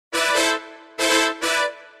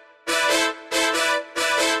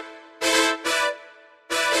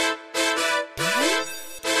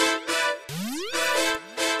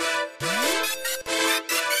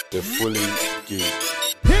The Fully Geek.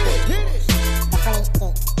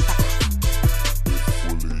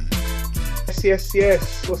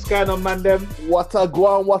 Yes. What's going on, man? Them. What a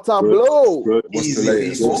guan, what a blow. What's the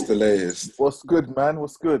latest? What's the latest? What's good, man?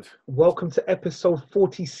 What's good? Welcome to episode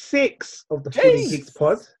 46 of the Fully Geeks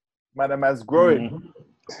pod. Man, that man's growing.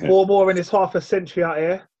 4 more in this half a century out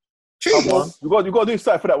here. Come on. You got to do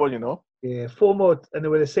something for that one, you know. Yeah, 4 more, and they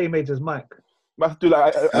were the same age as Mike. You might have to do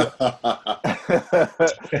like.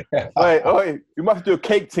 wait. You might have to do a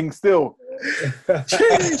cake thing still.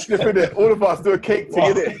 All of us do a cake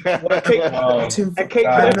thing, innit? A cake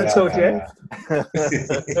for the episode, yeah?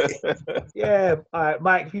 Yeah. All right,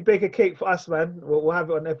 Mike, if you bake a cake for us, man, we'll have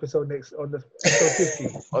it on episode next, on the episode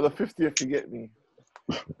 50. On the 50th, you get me.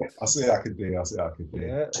 I see I could do.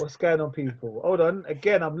 Yeah, what's going on, people? Hold on.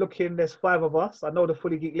 Again, I'm looking, there's 5 of us. I know the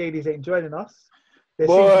Fully Geek ladies ain't joining us. There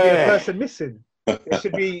seems to be a person missing. There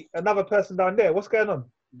should be another person down there. What's going on?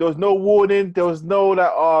 There was no warning. There was no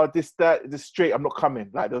like, this straight. I'm not coming.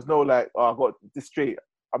 Like, there was no like, I got this straight.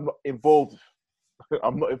 I'm not involved.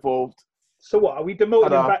 I'm not involved. So what? Are we demoting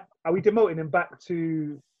him back? Are we demoting him back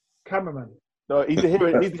to cameraman? No, he's a here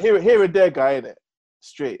and there guy, innit?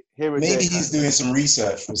 Straight here and there. Maybe he's doing some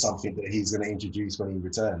research for something that he's going to introduce when he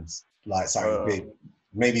returns, like something big.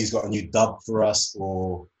 Maybe he's got a new dub for us,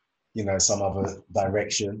 or some other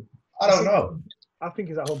direction. I don't know. I think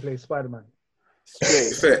he's at home playing Spider-Man.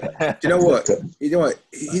 Fair. You know what?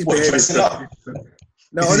 He's dressing up.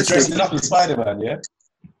 No, honestly, dressing up as Spider-Man, yeah.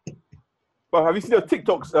 But have you seen the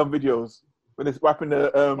TikToks videos when it's wiping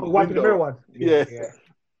the wiping the mirror one? Yeah.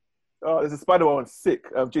 Oh, there's a Spider-Man one, sick.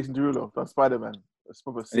 Jason Derulo from Spider-Man. It's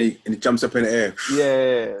proper sick. And he jumps up in the air.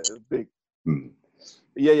 Yeah, it's big.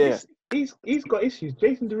 Yeah. He's got issues.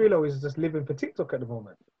 Jason Derulo is just living for TikTok at the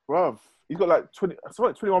moment. Bruv, he's got like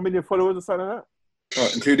 21 million followers or something like that. Oh,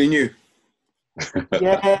 including you.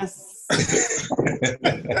 Yes.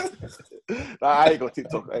 I ain't got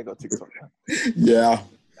TikTok. Yeah.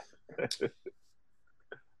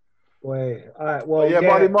 Wait. All right. Well,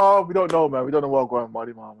 Marty Marr. We don't know, man. We don't know what's going on,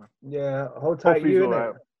 Marty Marr, man. Yeah. Hold tight, you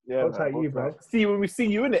innit? Right. Yeah, hold tight, you, bro. See you when we see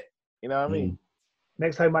you, innit? You know what I mean?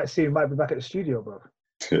 Next time I might see you, might be back at the studio, bro.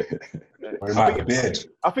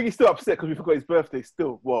 I think he's still upset because we forgot his birthday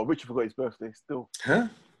still. Well, Richard forgot his birthday still. Huh?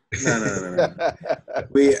 No.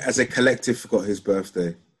 We, as a collective, forgot his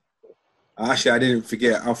birthday. Actually, I didn't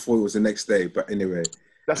forget. I thought it was the next day. But anyway,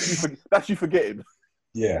 that's you forgetting.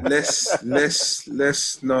 Yeah.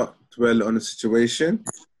 Let's not dwell on the situation.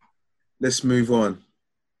 Let's move on.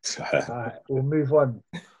 All right, we'll move on.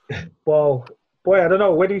 Well, boy, I don't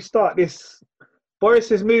know. Where do you start this?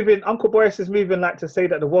 Uncle Boris is moving like to say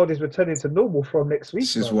that the world is returning to normal from next week.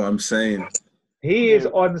 This is what I'm saying. He is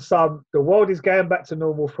on the world is going back to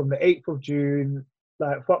normal from the 8th of June.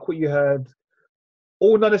 Like, fuck what you heard.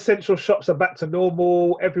 All non-essential shops are back to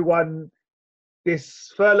normal. Everyone,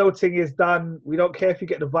 this furlough thing is done. We don't care if you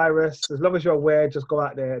get the virus. As long as you're aware, just go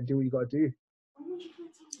out there and do what you got to do.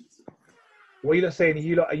 What are you not saying?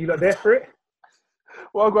 Are you not there for it?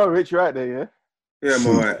 Well, I'm going, Rich. You're out there, yeah? Yeah, I'm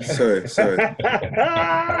all right. Sorry.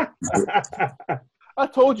 I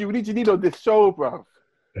told you, we need you on this show, bro.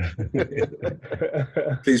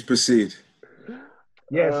 Please proceed.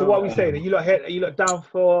 Yeah, so what are we saying? Are you lot down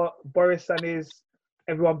for Boris and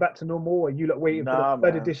everyone back to normal, or are you lot waiting for the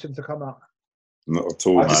third edition to come out? Not at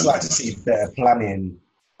all, I'd just like to see better planning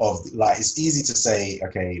of, like, it's easy to say,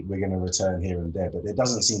 okay, we're going to return here and there, but there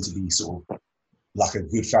doesn't seem to be sort of like a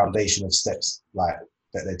good foundation of steps like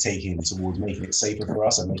that they're taking towards making it safer for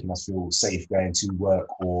us and making us feel safe going to work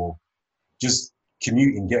or just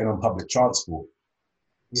commuting, getting on public transport.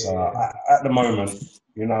 Yeah. So at the moment,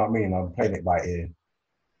 you know what I mean, I'm playing it by ear.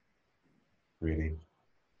 Really.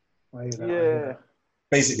 Yeah.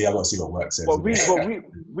 Basically, I've got to see what work says. Well,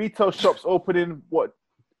 retail shops opening,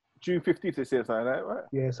 June 15th, they said something like that, right?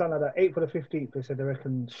 Yeah, something like that. 8th or the 15th, they said they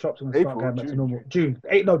reckon shops are going to start going back to normal. June. The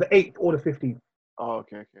 8th or the 15th. Oh,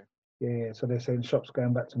 okay. Yeah, so they're saying shops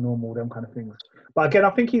going back to normal, them kind of things. But again, I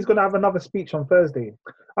think he's going to have another speech on Thursday.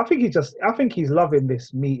 I think he's loving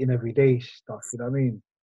this meeting every day stuff, you know what I mean?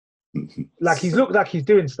 Like, he's looked like he's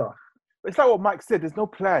doing stuff. It's like what Mike said, there's no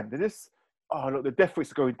plan. They're just, look, the death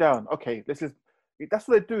rates are going down. Okay, that's what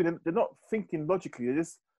they're doing. They're not thinking logically. They're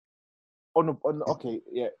just okay,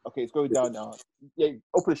 it's going down now. Yeah,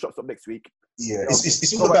 open the shops up next week. Yeah,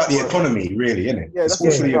 it's all about the economy, really, isn't it? Yeah, it's all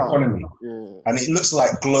the economy. Yeah. And it looks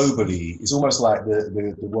like globally, it's almost like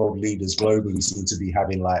the world leaders globally seem to be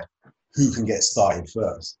having like, who can get started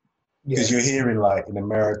first? Because you're hearing like in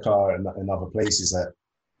America and other places that,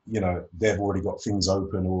 they've already got things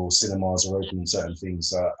open or cinemas are open, certain things.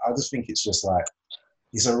 So I just think it's just like,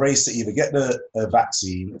 it's a race to either get a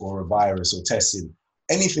vaccine or a virus or testing.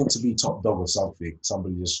 Anything to be top dog or something,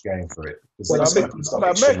 somebody just going for it. Well,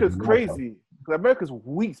 America's crazy. America's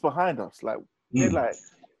weeks behind us. Like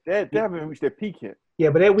they haven't reached their peak yet. Yeah,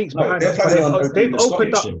 but they're weeks behind us.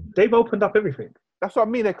 They've opened up everything. That's what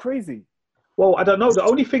I mean. They're crazy. Well, I don't know. The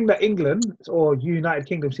only thing that England or United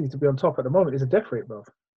Kingdom seems to be on top at the moment is a death rate, bro.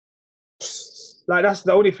 Like that's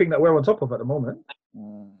the only thing that we're on top of at the moment.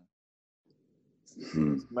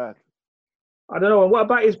 It's mad. I don't know. And what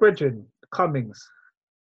about his brethren, Cummings?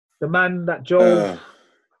 The man that drove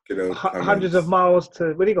hundreds of miles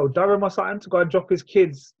to, where'd he go, Durham or something, to go and drop his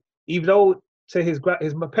kids, even though to his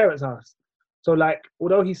parents' house. So, like,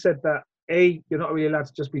 although he said that, you're not really allowed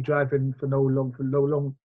to just be driving for no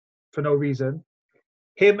reason.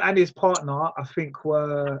 Him and his partner, I think,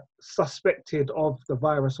 were suspected of the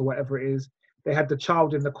virus or whatever it is. They had the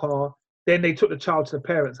child in the car. Then they took the child to the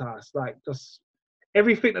parents' house. Like, just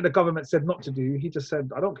everything that the government said not to do, he just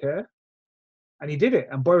said, I don't care. And he did it.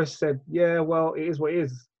 And Boris said, yeah, well, it is what it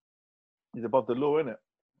is. He's above the law, isn't it?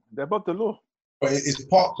 They're above the law. But it's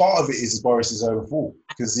part of it is Boris's own fault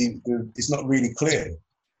because it's not really clear.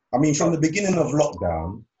 I mean, from the beginning of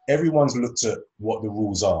lockdown, everyone's looked at what the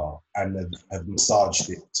rules are and have massaged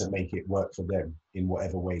it to make it work for them in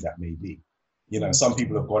whatever way that may be. You know, some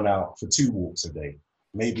people have gone out for 2 walks a day.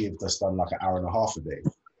 Maybe have just done like an hour and a half a day.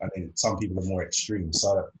 And then some people are more extreme.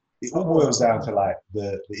 So it all boils down to like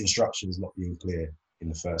the instructions not being clear in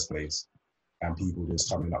the first place and people just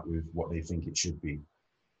coming up with what they think it should be.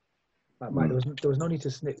 Like, Mike, there was no need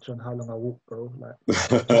to snitch on how long I walked, bro. Like,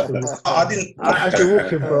 I actually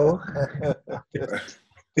walking, bro.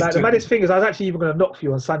 Like, the maddest thing is, I was actually even going to knock for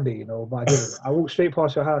you on Sunday, you know, but I didn't. I walked straight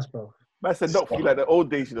past your house, bro. Man said knock for you like the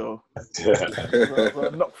old days, you know.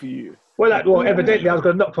 Knock for you. Well, evidently, I was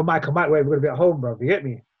going to knock for Mike and Mike where we're going to be at home, bro. You get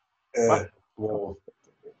me? Well,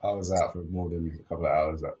 I was out for more than a couple of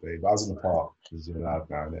hours that day, but I was in the park because you're allowed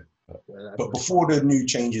now, innit? But before the new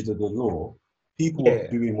changes of the law, people are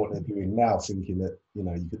doing what they're doing now, thinking that, you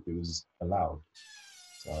know, it was allowed.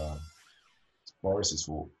 So it's Boris's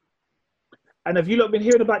fault. And have you not been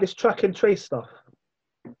hearing about this track and trace stuff?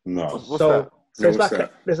 No. What's that? So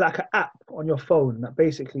there's like an app on your phone that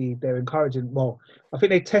basically they're encouraging. Well, I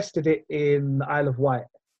think they tested it in the Isle of Wight.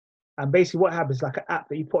 And basically what happens is like an app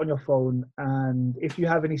that you put on your phone, and if you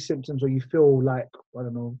have any symptoms or you feel like, I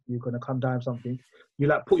don't know, you're going to come down with something, you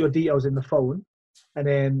like put your details in the phone, and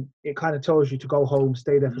then it kind of tells you to go home,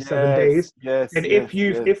 stay there for 7 days. And if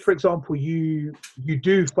for example, you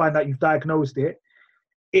do find out you've diagnosed it,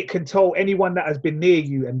 it can tell anyone that has been near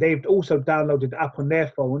you and they've also downloaded the app on their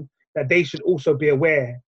phone that they should also be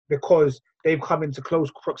aware because they've come into close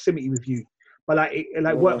proximity with you. But like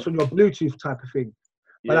it works on your Bluetooth type of thing.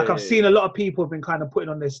 But I've seen a lot of people have been kind of putting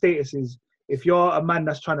on their statuses, if you're a man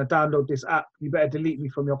that's trying to download this app, you better delete me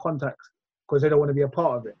from your contacts because they don't want to be a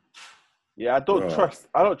part of it. Yeah, I don't trust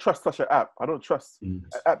such an app. I don't trust an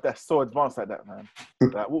app that's so advanced like that, man.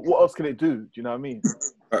 Like, what else can it do? Do you know what I mean?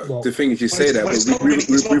 The thing is, you say that, but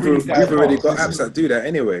we've already got apps that do that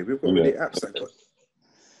anyway. We've got already apps that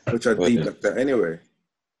which are deep like that anyway.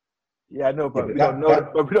 Yeah, I know, but we don't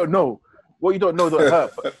know. But we don't know. What you don't know don't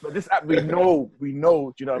hurt. But this app, we know. Do you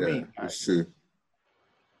know what I mean? It's true.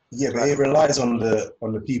 Yeah, but it relies on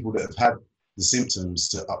the people that have had the symptoms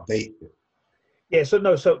to update it. Yeah, so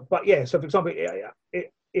for example,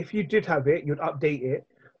 if you did have it, you'd update it.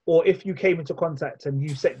 Or if you came into contact and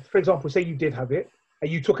you said, for example, say you did have it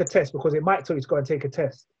and you took a test, because it might tell you to go and take a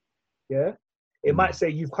test. Yeah? It might say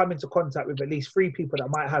you've come into contact with at least 3 people that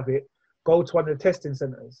might have it, go to one of the testing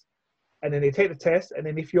centers. And then they take the test, and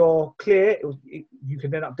then if you're clear, you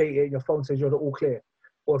can then update it. Your phone says you're all clear.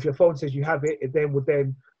 Or if your phone says you have it, it then would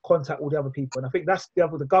then contact all the other people. And I think that's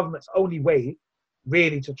the government's only way,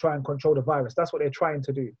 really, to try and control the virus. That's what they're trying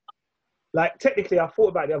to do. Like, technically, I thought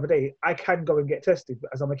about it the other day, I can go and get tested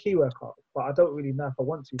as I'm a key worker, but I don't really know if I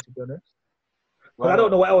want to be honest. But I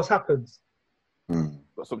don't know what else happens.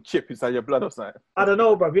 Got some chip inside your blood or something. I don't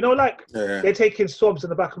know, bro. You know, like, they're taking swabs in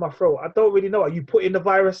the back of my throat. I don't really know. Are you putting the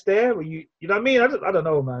virus there? Or you know what I mean? I don't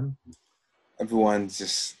know, man. Everyone's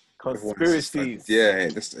just... Conspiracies.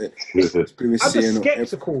 I'm just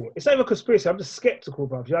skeptical. It's not even a conspiracy. I'm just skeptical,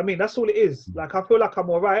 bro. You know what I mean? That's all it is. Like, I feel like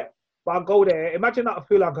I'm all right, but I go there. Imagine that I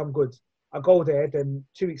feel like I'm good. I go there, then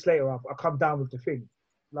 2 weeks later, I come down with the thing.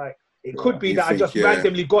 Like, it could be that I just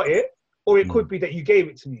randomly got it, or it could be that you gave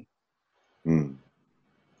it to me.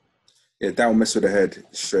 Yeah, that will mess with the head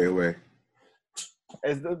straight away.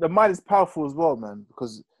 The mind is powerful as well, man,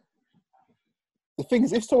 because the thing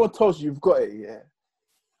is, if someone tells you you've got it,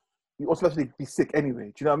 you automatically be sick anyway.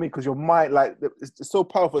 Do you know what I mean? Because your mind, like, it's so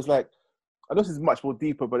powerful. It's like, I know this is much more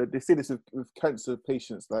deeper, but they say this with cancer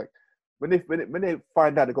patients. Like when they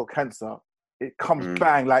find out they got cancer, it comes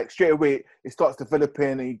bang, like straight away. It starts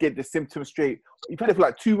developing, and you get the symptoms straight. You've had it for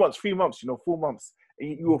like 2 months, 3 months, 4 months,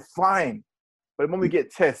 and you were fine. But when we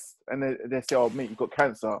get tests and they say, "Oh, mate, you've got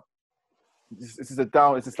cancer," this is a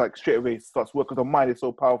down. It's just like straight away it starts working. The mind is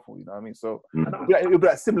so powerful, you know what I mean? So it'll be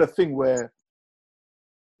that similar thing where,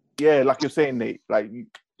 yeah, like you're saying, Nate, like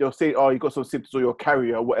they'll say, "Oh, you got some symptoms or you're a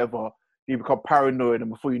carrier or whatever." You become paranoid,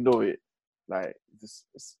 and before you know it, like it's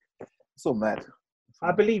so mad.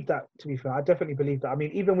 I believe that. To be fair, I definitely believe that. I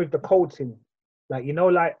mean, even with the cold thing, like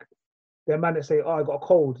like the man that say, "Oh, I got a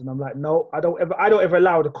cold," and I'm like, "No, I don't ever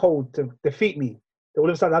allow the cold to defeat me." All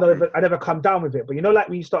of a sudden, I never come down with it. But like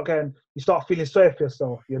when you start feeling sorry for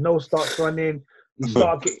yourself. Your nose starts running. You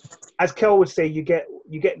start as Kel would say, you get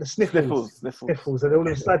the sniffles, and all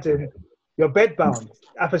of a sudden you're bedbound.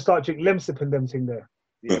 I have to start drinking Lemsip and them thing there.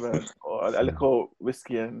 Yeah, man. Or a little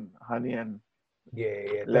whiskey and honey and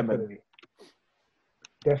lemon.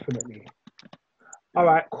 Definitely. All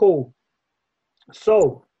right, cool.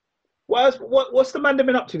 So, what's the man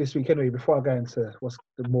been up to this week anyway? Before I go into what's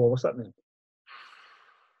happening?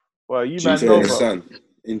 Well, you man enjoying the sun.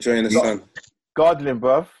 Enjoying the sun. Gardening,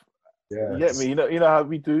 bruv. Yeah. You get me? You know how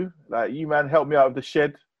we do. Like you man helped me out of the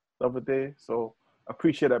shed the other day, so I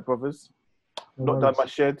appreciate that, brothers. No Not done my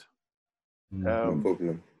shed. No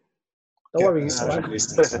problem. Don't worry,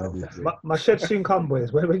 my shed soon come,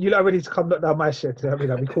 boys. When you're ready to come knock down my shed,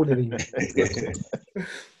 I'll be calling you.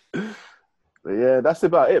 But yeah, that's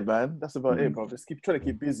about it, man. That's about it, bro. Just keep trying to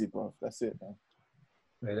keep busy, bro. That's it,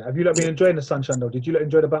 man. Have you been enjoying the sunshine though? Did you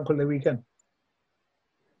enjoy the bank holiday weekend?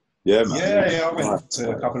 Yeah, man. Yeah. I went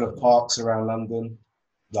to a couple of parks around London,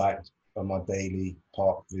 like on my daily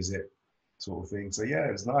park visit sort of thing. So yeah,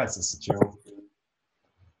 it was nice. It's a chill.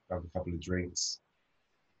 Have a couple of drinks.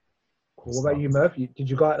 Cool. What about you, Murph? Did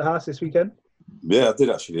you go out the house this weekend? Yeah, I did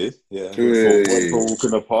actually. Yeah, went for a walk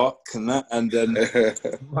in the park and that, and then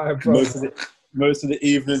most of the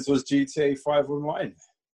evenings was GTA 5 online.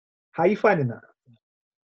 How are you finding that?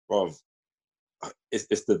 Bro,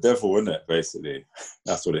 it's the devil, isn't it? Basically,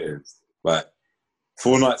 that's what it is. Like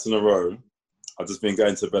 4 nights in a row, I've just been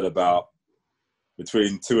going to bed about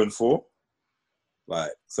between 2 and 4.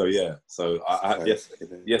 Like so, yeah. So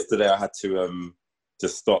yesterday I had to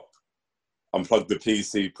just stop, unplug the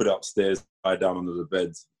PC, put it upstairs, lie down under the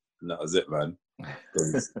bed, and that was it, man.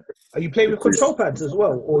 Are you playing with control pads as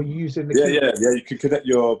well, or are you using the key? Yeah. You can connect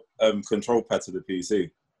your control pad to the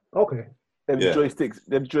PC. Okay. Them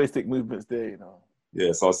joystick movements there,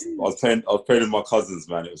 Yeah, so I was playing with my cousins,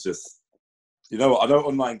 man. It was just, I know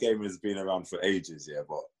online gaming has been around for ages, yeah,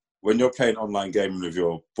 but when you're playing online gaming with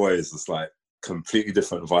your boys, it's like completely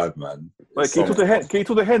different vibe, man. Like, can you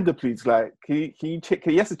talk to Hender, please? Like, he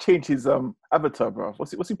has to change his avatar, bro.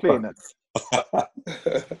 What's he playing at?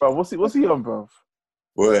 Bro, what's he on, bro?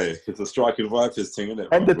 Boy, it's a striking Vipers thing, isn't it?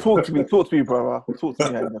 Hender, talk to me, bro. Talk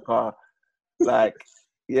to me in the car. Like,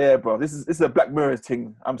 yeah, bro. This is a Black Mirror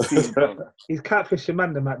thing I'm seeing, bro. He's catfishing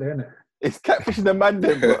Mandem out there, isn't it? It's catfishing the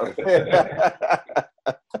Mandem, bro.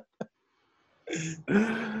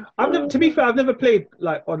 To be fair, I've never played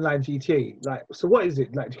like online GTA. Like, so what is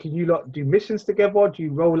it like? Can you do missions together? Do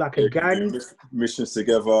you roll like a gang? Missions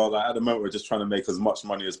together. Like at the moment, we're just trying to make as much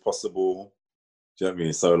money as possible. Do you know what I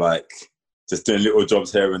mean? So like, just doing little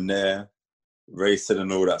jobs here and there, racing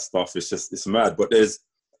and all that stuff. It's mad. But there's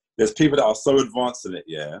people that are so advanced in it,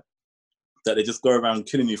 yeah, that they just go around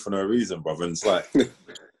killing you for no reason, brother. And it's like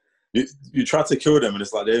you try to kill them, and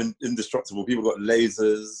it's like they're indestructible. People got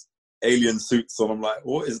lasers, alien suits on. I'm like,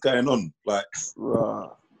 what is going on? Like,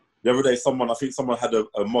 the other day, I think someone had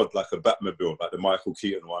a mod, like a Batmobile, like the Michael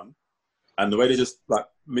Keaton one. And the way they just, like,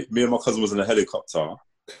 me and my cousin was in a helicopter,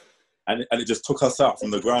 and it just took us out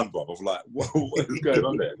from the ground, bro. I was like, what is going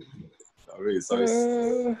on there? I mean, so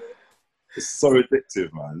it's so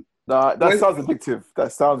addictive, man. Nah, that sounds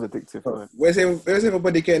addictive. Man. Where's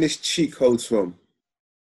everybody getting his cheat codes from?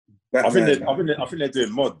 I think they're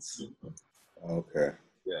doing mods. Okay.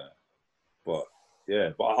 Yeah.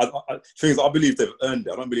 But things I believe they've earned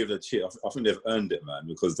it. I don't believe they're cheating. I think they've earned it, man,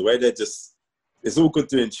 because the way they're just, it's all good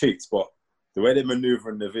doing cheats, but the way they're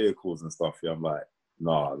maneuvering their vehicles and stuff, yeah, I'm like,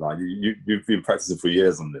 nah, you've been practicing for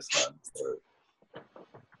years on this, man. So,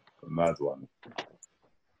 a mad one.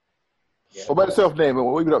 Yeah. What about yourself, Nate? What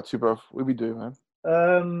have you been up to, bro? What we doing,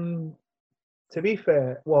 man? To be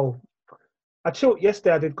fair, well, I chilled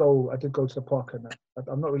yesterday. I did go to the park, and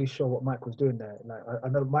I'm not really sure what Mike was doing there. Like, I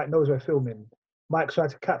know Mike knows we're filming. Mike tried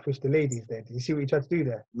to catfish the ladies there. Did you see what he tried to do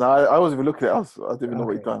there? No, I wasn't even looking at us. I didn't even know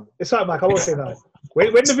what Okay. he'd done. It's like Mike. I won't say that.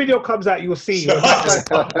 When the video comes out, you'll see.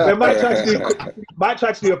 When Mike tried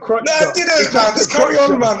to do a crotch No, I shot. didn't, man. Just carry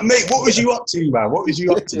on, man. Mate, what was you up to, man? What was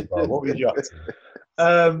you up to, bro? What was you up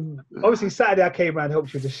to? Obviously, Saturday I came around,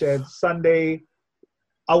 helped you with the shed. Sunday,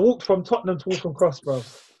 I walked from Tottenham to Waltham Cross, bro.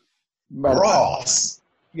 Man, Ross.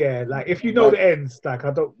 Yeah, like if you know the ends, like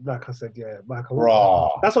I don't, like I said, yeah, like I walked.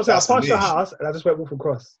 Raw. That's what I'm saying. I passed your niche. house and I just went Waltham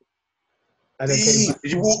Cross, and then came back.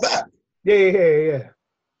 Did you walk back? Yeah.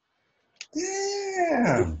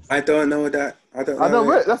 Damn. I don't know that. I don't know. I know,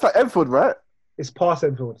 right? That's like Enfield, right? It's past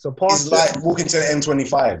Enfield, so It's past. like walking to the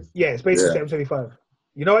M25. Yeah, it's basically M25.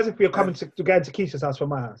 You know, as if you're coming to get into Keisha's house from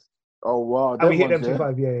my house, Oh, wow. and we hit them ones,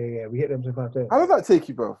 M25. Yeah. We hit M25 there. How did that take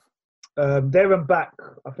you, bro? There and back,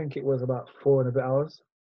 I think it was about 4 and a bit hours.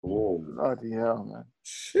 Whoa. Bloody hell, man.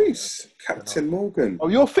 Jeez, Captain Morgan. Oh,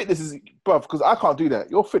 your fitness is, bruv, because I can't do that.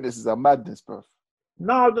 Your fitness is a madness, bruv.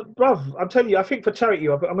 No, bruv, I'm telling you, I think for charity,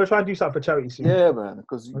 I'm going to try and do something for charity soon. Yeah, man.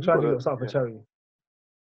 Because I'm trying to do something for charity.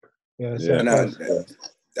 Yeah, so Yeah. No,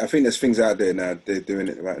 I think there's things out there now. They're doing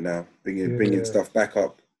it right now, bringing stuff back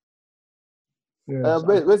up. yeah,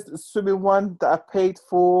 where's the swimming one that I paid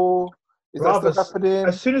for? Is Bruv, that still happening?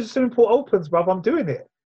 as soon as the swimming pool opens, bruv, I'm doing it.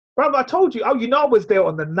 Bruv, I told you. Oh, you know I was there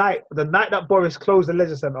on the night that Boris closed the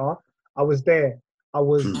leisure centre. I was there. I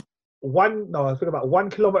was I think about 1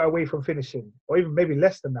 kilometre away from finishing, or even maybe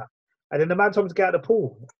less than that. And then the man told me to get out of the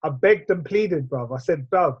pool. I begged and pleaded, bruv. I said,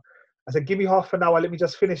 give me half an hour, let me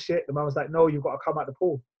just finish it. The man was like, no, you've got to come out the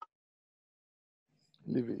pool.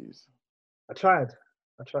 Livies. I tried.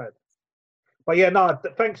 But yeah, no,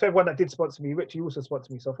 thanks to everyone that did sponsor me. Richie also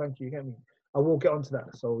sponsored me, so thank you. You get me? I will get onto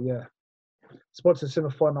that. So yeah. Sponsor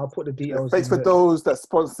Cinnafon, I'll put the details Thanks in for there. those that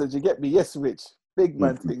sponsored. You get me? Yes, Rich. Big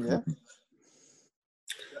man thing, yeah?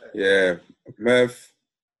 Yeah, Merv.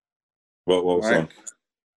 What was on? Mike.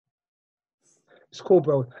 It's cool,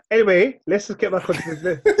 bro. Anyway, let's just get back onto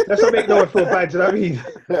this. Let's not make no one feel bad, do you know what I mean?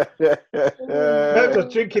 Merv's just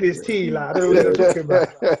drinking his tea, like, I don't know what he's talking about.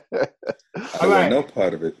 I All right. want no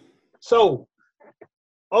part of it. So,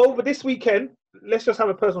 over this weekend, let's just have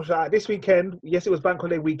a personal shout out. This weekend, yes, it was Bank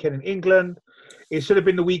Holiday weekend in England. It should have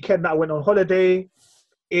been the weekend that I went on holiday.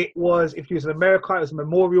 It was, if you was in America, it was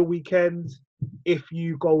Memorial Weekend. If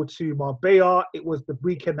you go to Marbella, it was the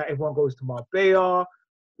weekend that everyone goes to Marbella.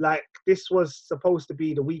 Like, this was supposed to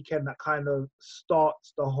be the weekend that kind of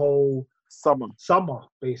starts the whole summer,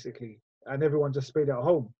 basically. And everyone just stayed at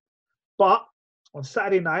home. But on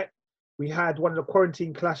Saturday night, we had one of the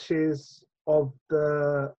quarantine clashes of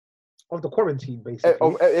the quarantine, basically.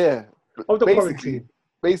 Of the quarantine.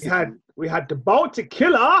 Basically. We had the Bounty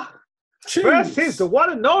Killer versus the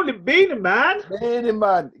one and only Beanie Man. Beanie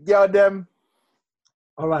Man. Yeah, them.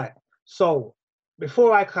 All right. So,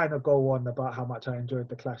 before I kind of go on about how much I enjoyed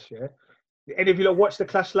the clash, yeah? Any of you lot watch the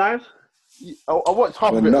clash live? I watched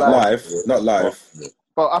half of it Not live. Not live.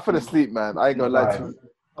 But I fell asleep, man. I ain't gonna lie to you.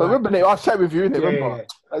 But remember, Nate, I was chatting with you, innit? Remember?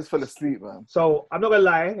 I just fell asleep, man. So I'm not gonna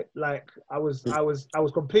lie, like I was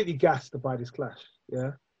completely gassed by this clash.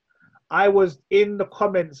 Yeah. I was in the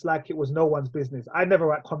comments like it was no one's business. I never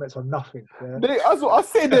write comments on nothing. Yeah? Nate, I was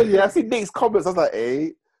saying that, yeah. I see Nate's comments. I was like,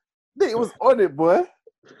 hey, Nate was on it, boy.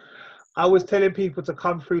 I was telling people to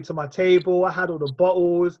come through to my table. I had all the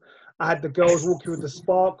bottles. I had the girls walking with the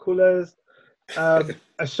sparklers.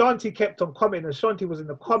 Ashanti kept on commenting. Ashanti was in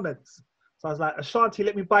the comments. So I was like, Ashanti,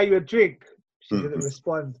 let me buy you a drink. She didn't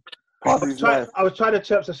respond. I was trying to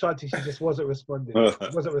chirp Ashanti. She just wasn't responding.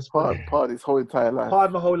 Part his whole entire life. Part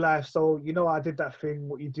of my whole life. So, you know, I did that thing,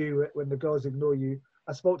 what you do when the girls ignore you.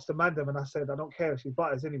 I spoke to the mandem and I said, I don't care if she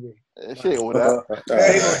butters anyway. She ain't all that.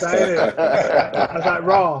 I was like,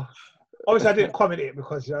 raw. Obviously, I didn't comment it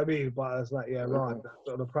because, you know what I mean? But I was like, yeah, raw.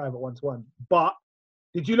 On a private one-to-one. But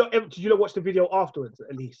did you lot watch the video afterwards,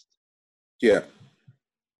 at least? Yeah.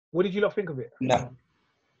 What did you lot think of it? No.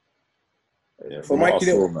 Yeah, For Mike, you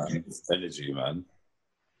didn't. man, it's energy, man.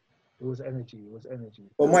 It was energy.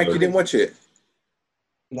 Well, Mike, you didn't watch it.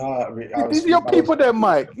 No, These are your people there,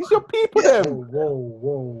 Mike. These your people there.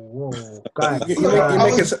 Whoa. Guys,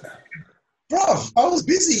 Bruv, I was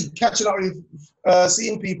busy catching up with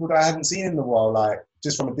seeing people that I hadn't seen in a while, like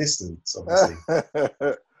just from a distance, obviously.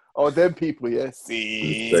 Oh, them people, yeah.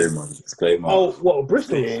 See. Disclaimer. Oh, what,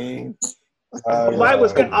 Bristol?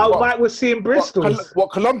 Mike was seeing Bristol.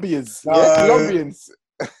 What Colombians? No. Yeah, Colombians.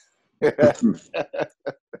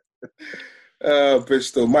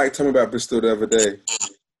 Bristol. Mike told me about Bristol the other day.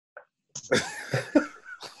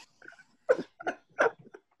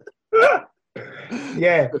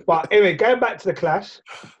 Yeah, but anyway, going back to the clash,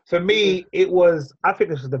 for me, I think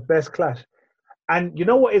this was the best clash. And you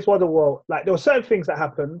know what is one of the world? Like there were certain things that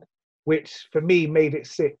happened, which for me made it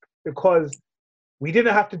sick because we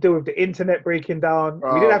didn't have to deal with the internet breaking down.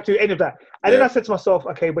 We didn't have to do any of that. And then I said to myself,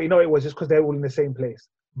 okay, but you know, it was just because they're all in the same place.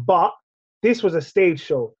 But this was a stage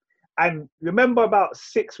show. And remember about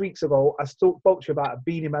 6 weeks ago, I still spoke to you about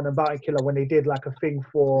Beanie Man and Bounty Killer when they did like a thing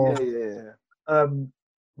for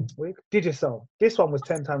Digicel. This one was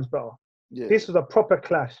 10 times better. Yeah. This was a proper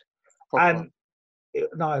clash. And it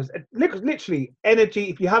was literally energy.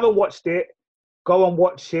 If you haven't watched it, go and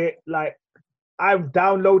watch it. Like, I've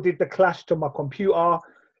downloaded the clash to my computer.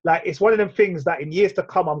 Like, it's one of them things that in years to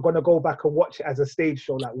come, I'm going to go back and watch it as a stage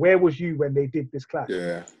show. Like, where was you when they did this clash?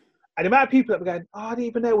 Yeah. And the amount of people that were going, I didn't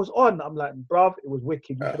even know it was on. I'm like, bruv, it was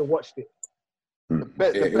wicked. You should have watched it.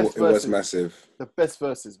 It was massive. The best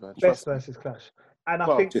verses, man. Best verses clash. And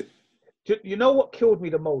I think, you know what killed me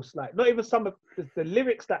the most? Like, not even some of the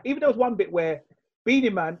lyrics that, even there was one bit where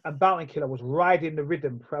Beanie Man and Bounty Killer was riding the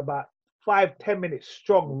rhythm for about 5-10 minutes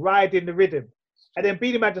strong, riding the rhythm. And then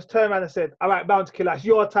Beanie Man just turned around and said, all right, Bounty Killer, it's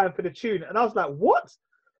your time for the tune. And I was like, what?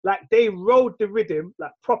 Like, they rode the rhythm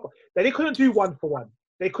like proper. They couldn't do 1-for-1.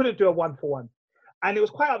 They couldn't do a 1-for-1. And it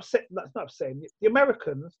was quite upset. That's not upsetting. The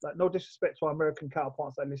Americans, like, no disrespect to our American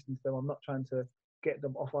counterparts that listen to them. I'm not trying to get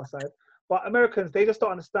them off our side. But Americans, they just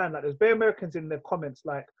don't understand. Like, there's bare Americans in their comments,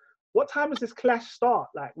 like, what time does this clash start?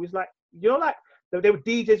 Like, it was like, you know, like, they were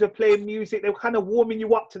DJs were playing music. They were kind of warming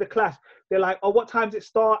you up to the clash. They're like, oh, what time does it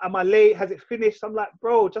start? Am I late? Has it finished? I'm like,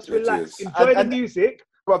 bro, just relax. Enjoy the music.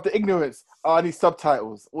 But the ignorance. Oh, I need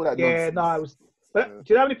subtitles. All that nonsense. Yeah, no, it was... But do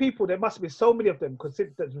you know how many people? There must have been so many of them because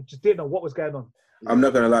just didn't know what was going on. I'm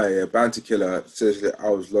not gonna lie, Bounty Killer. Seriously, I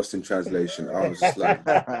was lost in translation. I was just like,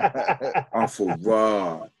 I thought,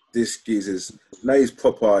 wow, this geezer's now he's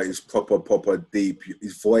proper deep.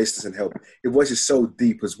 His voice doesn't help. His voice is so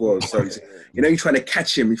deep as well. So you know, you're trying to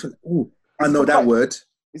catch him. You're like, oh, I know that word.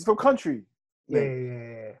 He's from country.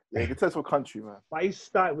 Yeah. You can tell it's from country, man. But his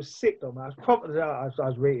style was sick though, man. I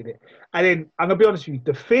was rating it. And then I'm gonna be honest with you,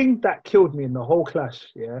 the thing that killed me in the whole clash,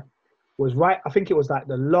 was right. I think it was like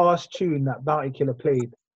the last tune that Bounty Killer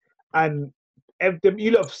played, and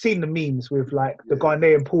you lot have seen the memes with like the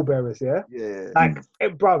Ghanaian pallbearers, Like,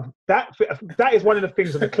 bruv, that is one of the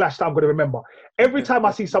things of the clash that I'm gonna remember. Every time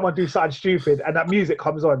I see someone do something stupid and that music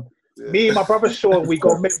comes on, me and my brother Sean, we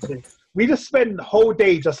go mental. We just spend the whole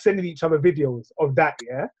day just sending each other videos of that,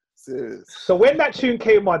 So when that tune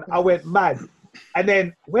came on, I went mad. And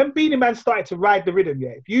then when Beanie Man started to ride the rhythm,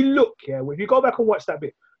 if you look, if you go back and watch that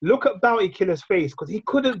bit, look at Bounty Killer's face because he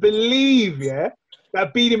couldn't believe,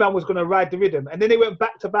 that Beanie Man was going to ride the rhythm. And then they went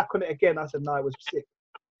back to back on it again. I said, no, it was sick.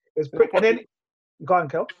 It was pretty. And then, go on,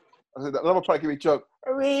 Kel. I said, another part give me a joke.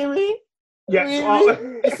 Really? Yeah.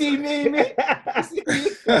 Really? You see me?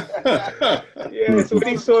 Yeah, so when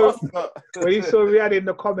he saw Rihanna in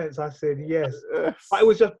the comments, I said yes. But it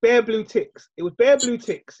was just bare blue ticks. It was bare blue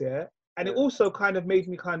ticks, And it also kind of made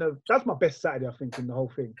me that's my best Saturday, I think, in the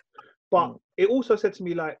whole thing. But it also said to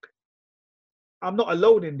me, like, I'm not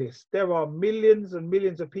alone in this. There are millions and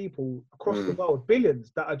millions of people across the world,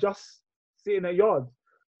 billions, that are just sitting at yards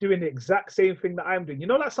doing the exact same thing that I'm doing. You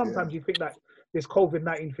know, like sometimes you think that this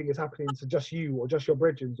COVID-19 thing is happening to just you or just your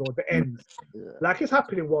brethren or the ends. Like, it's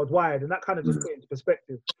happening worldwide, and that kind of just put it into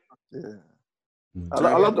perspective. I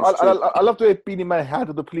love the way Beanie Man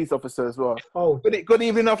handled the police officer as well. Oh, good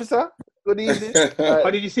evening, officer. Good evening.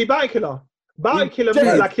 Did you see Bounty Killer? Bounty Killer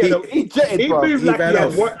moved like he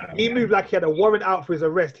moved like he had a warrant out for his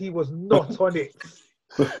arrest. He was not on it.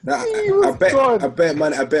 I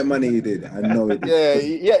bet money he did. I know it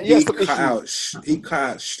did. Yeah. He cut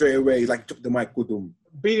out straight away. He's like, took the mic, Kudum.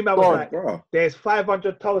 Beanie Man was like, bro, there's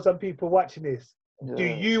 500,000 people watching this. Yeah. Do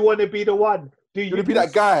you want to be the one? Do you want to be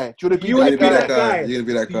that guy? Do you want to be that guy? You want to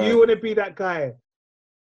be that guy? Do you want to be that guy?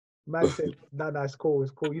 Man said, no, it's cool.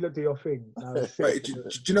 You look do your thing. Right, do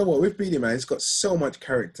you know what? With Beanie Man, he's got so much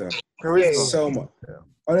character. So much.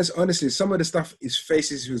 Honestly, some of the stuff, his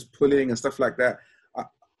faces he was pulling and stuff like that,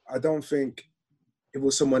 I don't think if it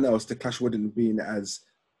was someone else, the clash wouldn't have been as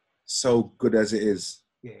so good as it is.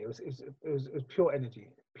 Yeah, it was pure energy.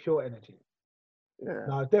 Pure energy. Yeah.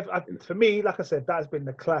 No, for me, like I said, that has been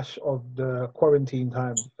the clash of the quarantine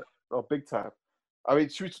time. Oh, big time. I mean,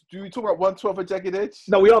 do we talk about 112 and Jagged Edge?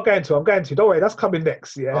 No, we are going to. I'm going to. Don't worry, that's coming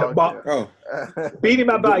next. Yeah, but Beanie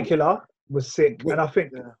Man Bounty Killer was sick, and I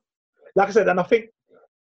think, like I said,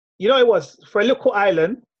 you know, it was for a little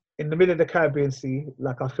island in the middle of the Caribbean Sea.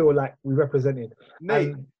 Like, I feel like we represented.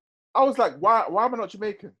 Nate, I was like, why am I not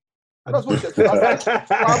Jamaican? I was like, why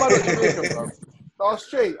am I not Jamaican, bro? I was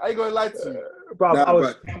straight. I ain't gonna lie to you, bro.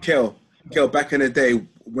 Kel, back in the day,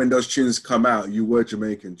 when those tunes come out, you were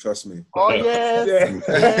Jamaican. Trust me. Oh yes,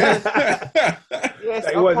 yes, yes.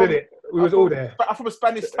 It was, isn't it? We was all there. I'm from a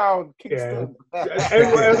Spanish town, Kingston.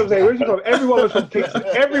 Everyone else, I'm saying, where's you from? Everyone was from Kingston.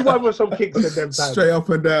 Everyone was from Kingston them times. Straight up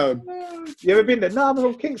and down. You ever been there? No, I'm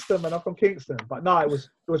from Kingston, man. I'm from Kingston. But no, it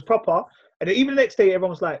was proper. And then even the next day, everyone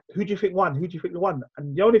was like, "Who do you think won? Who do you think won?"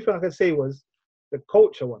 And the only thing I can say was the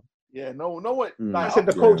culture one. Yeah, no one. I said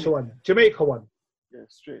the culture one. Jamaica won. Yeah,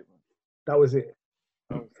 straight, man. That was it.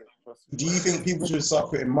 Do you think people should start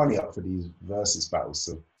putting money up for these versus battles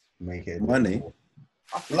to make it Money?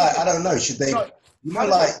 Like, I don't know. Should they?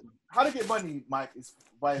 How to get money, Mike? Is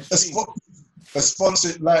by a a, stream. a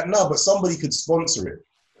sponsor? Like, no, but somebody could sponsor it.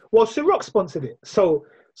 Well, Ciroc sponsored it. So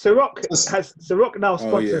Ciroc now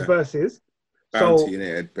sponsors versus. Bounty,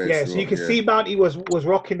 So you can see Bounty was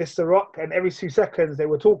rocking the Ciroc, and every 2 seconds they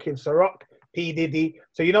were talking Ciroc, P Diddy.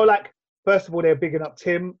 So like, first of all, they're bigging up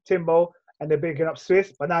Timbo, and they're bigging up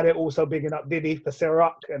Swiss, but now they're also bigging up Diddy for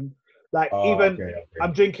Ciroc, and like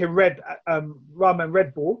I'm drinking rum and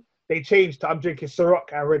Red Bull. They changed to I'm drinking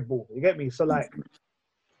Ciroc and Red Bull. You get me? So like,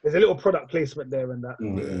 there's a little product placement there and that.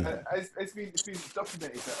 It's been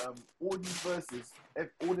documented that all these verses,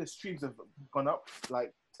 all the streams have gone up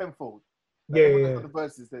like tenfold. Like, the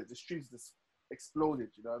verses, the streams just exploded.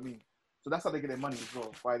 You know what I mean? So that's how they get their money as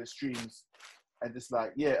well, by the streams and just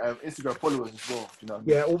like Instagram followers as well. You know what I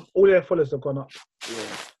mean? Yeah, all their followers have gone up.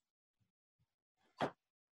 Yeah.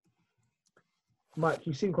 Mike,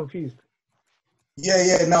 you seem confused.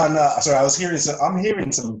 Yeah, no. Sorry, I'm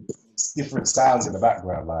hearing some different sounds in the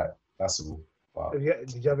background. Like, that's all. Wow.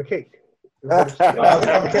 Did you have a cake? No,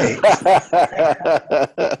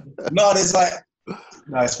 there's like.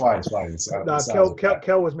 No, it's fine.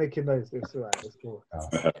 Kel was making noise. It's all right. It's cool.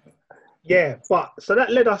 Yeah, but so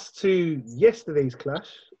that led us to yesterday's clash,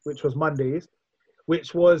 which was Monday's,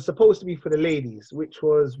 which was supposed to be for the ladies, which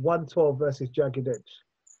was 112 versus Jagged Edge.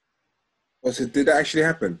 Oh, so did that actually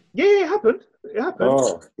happen? Yeah, it happened.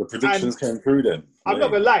 Oh, the predictions came through then. I'm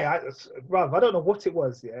not gonna lie, I don't know what it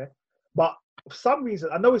was, but for some reason,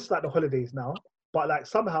 I know it's like the holidays now, but like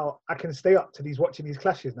somehow I can stay up to watching these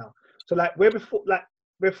clashes now. So like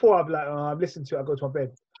before I'm like, I'm listening to it, I go to my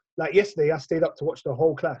bed. Like yesterday, I stayed up to watch the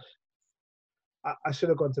whole clash. I should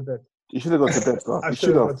have gone to bed. You should have gone to bed, bro. I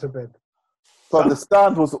should have gone to bed. But the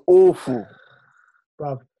stand was awful. Bro.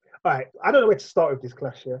 All right, I don't know where to start with this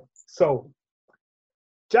clash, So,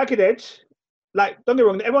 Jagged Edge, like, don't get me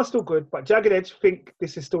wrong, everyone's still good, but Jagged Edge think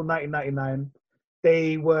this is still 1999.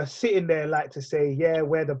 They were sitting there like to say, yeah,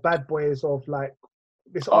 we're the bad boys of like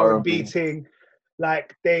this R&B thing.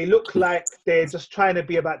 Like, they look like they're just trying to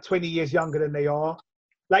be about 20 years younger than they are.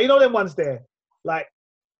 Like, you know them ones there? Like,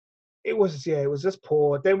 it was just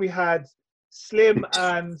poor. Then we had Slim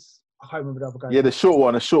and I can't remember the other guy. Yeah, the short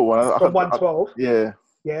one. From 112.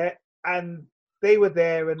 Yeah, and they were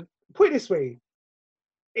there. And put it this way,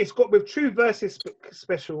 it's got with True Versus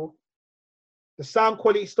special. The sound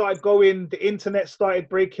quality started going. The internet started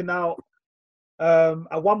breaking out.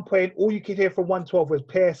 At one point, all you could hear from 112 was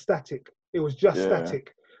pure static. It was just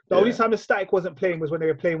static. The only time the static wasn't playing was when they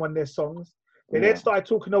were playing one of their songs. They then started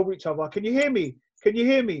talking over each other. Can you hear me? Can you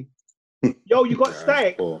hear me? Yo, you got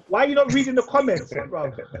static. Why are you not reading the comments,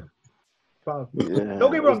 bro? Don't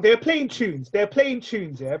get me wrong. They're playing tunes.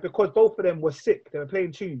 Because both of them were sick. They were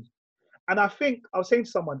playing tunes. And I think I was saying to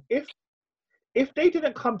someone, if they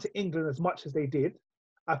didn't come to England as much as they did,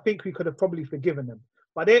 I think we could have probably forgiven them.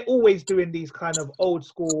 But they're always doing these kind of old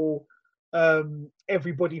school,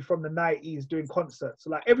 everybody from the 90s doing concerts.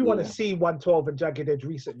 So like everyone has seen 112 and Jagged Edge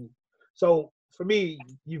recently. So for me,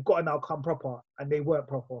 you've got to now come proper, and they weren't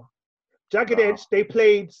proper. Jagged Edge, they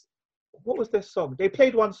played, what was their song? They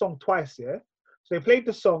played one song twice, So they played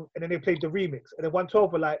the song and then they played the remix. And then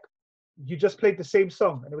 112 were like, you just played the same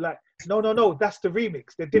song. And they were like, no, that's the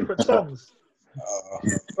remix. They're different songs.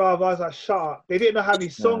 Bro, I was like, shut up. They didn't know how many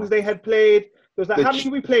songs they had played. It was like, how many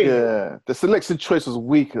we played? Yeah, the selection choice was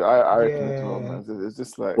weak. I reckon as well, man. It's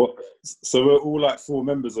just like... What? So we're all like 4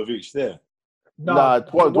 members of each there? No,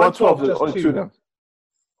 112, there's only 2 of them.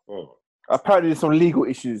 Oh. Apparently there's some legal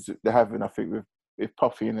issues they're having, I think, with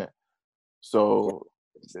Puffy in it. So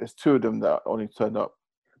there's 2 of them that only turned up.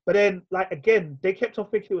 But then, like, again, they kept on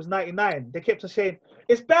thinking it was 99. They kept on saying,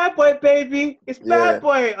 it's Bad Boy, baby. It's Bad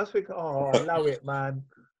Boy. I was thinking, oh, allow it, man.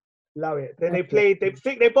 Allow it. Then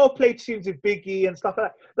they both played tunes with Biggie and stuff like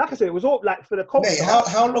that. Like I said, it was all like for the culture. Mate,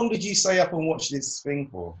 how long did you stay up and watch this thing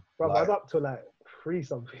for? Bro, like, I was up to like 3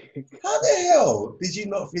 something. How the hell did you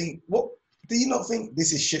not think, do you not think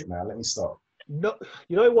this is shit now? Let me stop. No,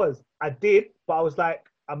 you know it was. I did, but I was like,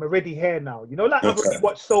 I'm already here now. You know, like I've already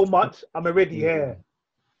watched so much, I'm already here.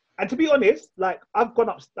 And to be honest, like I've gone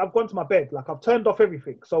to my bed, like I've turned off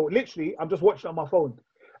everything. So literally, I'm just watching on my phone.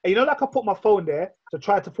 And you know, like I put my phone there to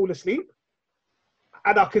try to fall asleep,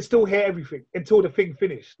 and I could still hear everything until the thing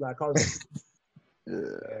finished. Like I was,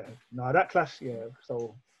 yeah. No, that clash, yeah.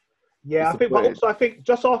 So, yeah, but also I think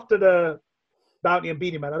just after the Bounty and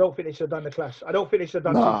Beanie Man, I don't think they should have done the clash. I don't think they should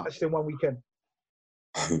have done two clashes in one weekend.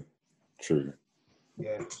 True.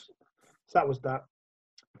 Yeah, so that was that.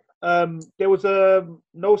 There was a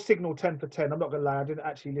No Signal 10 for 10. I'm not gonna lie, I didn't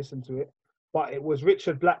actually listen to it, but it was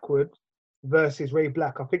Richard Blackwood versus Ray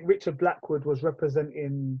Black. I think Richard Blackwood was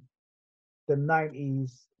representing the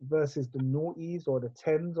 90s versus the noughties or the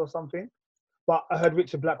 10s or something. But I heard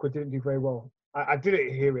Richard Blackwood didn't do very well. I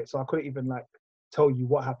didn't hear it, so I couldn't even like tell you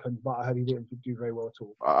what happened, but I heard he didn't do very well at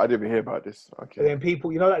all. I didn't even hear about this. Okay. And then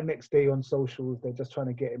people, you know, like next day on socials, they're just trying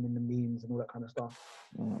to get him in the memes and all that kind of stuff.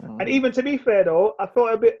 And even to be fair though, I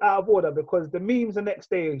felt a bit out of order because the memes the next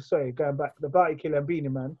day, going back to the Bounty Killer and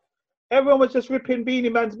Beanie Man, everyone was just ripping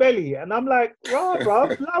Beanie Man's belly. And I'm like, bro,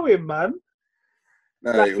 allow him, man.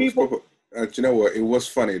 No, like people... do you know what? It was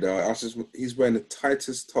funny though. He's wearing the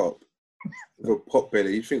tightest top with a pot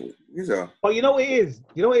belly. You think these are? But you know what it is?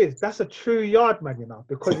 That's a true yard man, you know,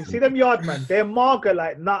 because you see them yard man, they're mager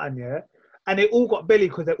like nothing, yeah, and they all got belly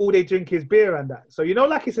because all they drink is beer and that. So you know,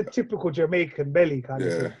 like it's a typical Jamaican belly kind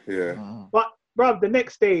of thing. Yeah. But bruv, the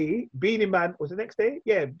next day, Beanie Man was the next day.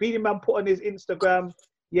 Yeah, Beanie Man put on his Instagram.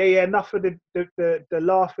 Yeah, enough of the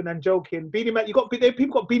laughing and joking. Beanie Man,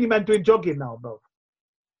 people got Beanie Man doing jogging now, bro.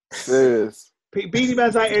 Yes. Beanie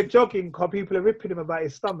Man's out here jogging because people are ripping him about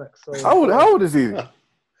his stomach. So how old is he?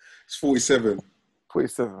 It's 47.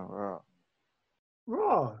 47. Right.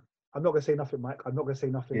 Raw. I'm not gonna say nothing, Mike. I'm not gonna say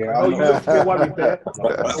nothing. Yeah, I know you look a bit worried there. I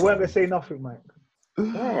wasn't gonna say nothing, Mike.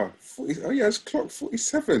 It's clock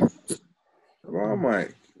 47. Wow,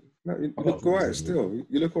 Mike. No, you look alright still.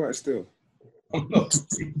 You look alright still. I'm not.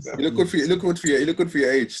 You look good for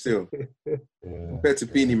your age still. Compared to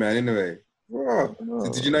Beanie Man, anyway. Wow.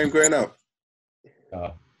 Did you know him growing up?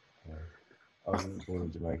 I wasn't born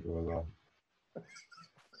in Jamaica as well.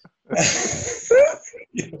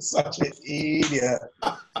 You're such an idiot.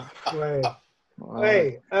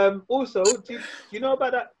 Wait. Also, do you know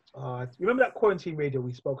about that? You remember that quarantine radio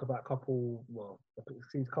we spoke about a couple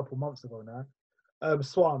months ago now?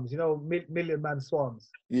 Swans, you know, Million Man Swans.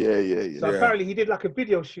 Yeah. So apparently he did like a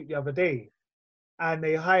video shoot the other day, and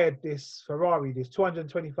they hired this Ferrari, this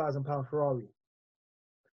 £220,000 Ferrari.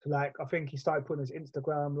 So like, I think he started putting his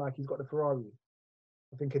Instagram like he's got the Ferrari.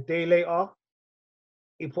 I think a day later,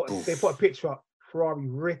 they put a picture up. Ferrari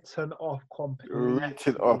written off completely.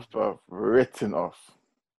 Written off, bro. Written off.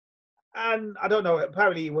 And I don't know.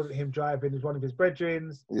 Apparently, it wasn't him driving. It was one of his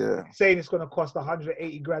brethren. Yeah. Saying it's going to cost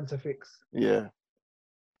 180 grand to fix. Yeah.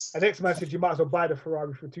 And next man said you might as well buy the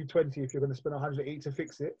Ferrari for 220 if you're going to spend 180 to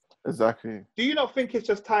fix it. Exactly. Do you not think it's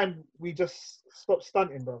just time we just stop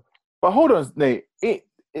stunting, bro? But hold on, Nate.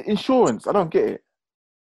 Insurance, I don't get it.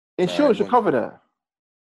 Insurance should cover that.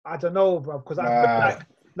 I don't know, bro, because I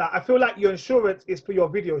feel like your insurance is for your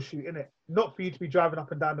video shoot, innit? Not for you to be driving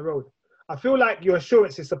up and down the road. I feel like your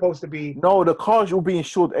insurance is supposed to be... No, the cars will be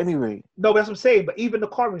insured anyway. No, that's what I'm saying. But even the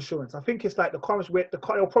car insurance, I think it's like the car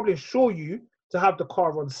will probably insure you to have the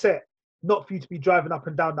car on set, not for you to be driving up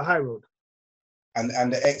and down the high road.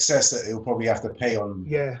 And the excess that he'll probably have to pay on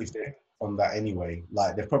if they're on that anyway.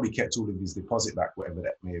 Like they've probably kept all of his deposit back, whatever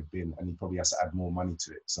that may have been, and he probably has to add more money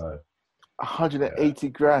to it. So 180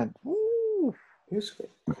 grand. Woo.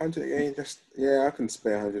 108. I can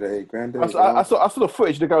spare 108 grand. I saw the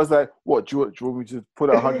footage. The guy was like, "What? Do you want me to put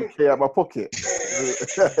 100k out my pocket?"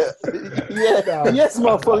 Yes,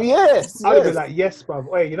 motherfucker. Yes. I would be like, "Yes, bruv."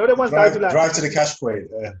 Wait, you know the ones that be like, drive to the cash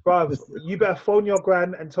point, bruv. You better phone your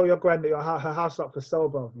gran and tell your gran that her house is up for sale,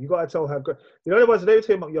 bruv. You gotta tell her. You know the ones they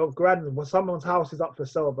tell you your gran when someone's house is up for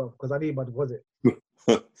sale, bruv, because I need my deposit.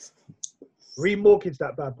 Remortgage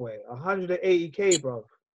that bad boy. 180k, bruv.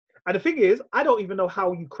 And the thing is, I don't even know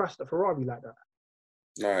how you crashed a Ferrari like that.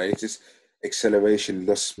 No, it's just acceleration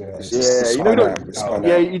loss. You don't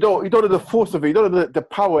know the force of it. You don't know the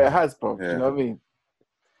power it has, bro. You know what I mean?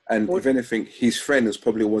 And if anything, his friend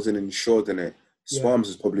wasn't insured in it. Swams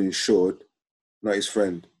is probably insured, not his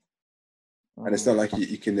friend. And it's not like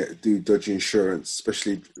you can do dodgy insurance,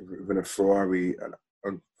 especially with a Ferrari.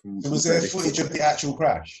 So was there footage of the actual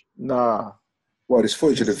crash? Nah. Well, there's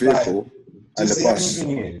footage of the vehicle and the bus. The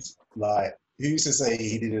thing is, like, who's to say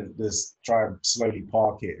he didn't just try and slowly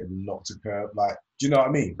park it and not to curb? Like, do you know what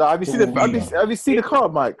I mean? Have you seen the car,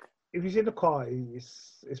 Mike? if he's in the car,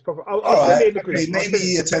 it's probably. I'll All send right, it in the okay, group. I'll send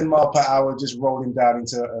maybe it. a 10 mile per hour just rolling down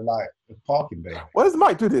into a parking bay. Why does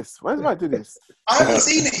Mike do this? Why does Mike do this? I haven't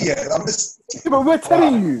seen it yet. I'm just. Yeah, but we're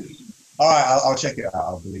telling you. All right, I'll check it out.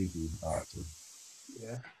 I'll believe you. All right, cool.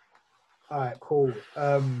 Yeah. All right. Cool.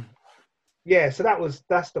 Yeah. So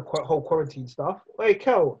that's the whole quarantine stuff. Hey,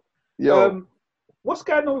 Kel. Yo, What's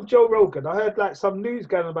going on with Joe Rogan? I heard like some news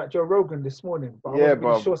going on about Joe Rogan this morning, but I yeah, wasn't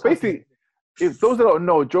really bro. sure what's happening. Basically, if those that don't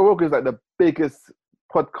know, Joe Rogan is like the biggest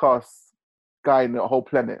podcast guy in the whole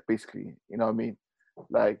planet. Basically, you know what I mean?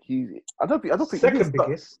 Like I don't think Second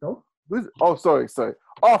biggest, no? Oh, sorry.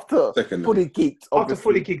 After Second. Fully Geeked, After obviously.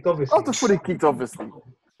 Fully Geeked, obviously. After Fully Geeked, obviously.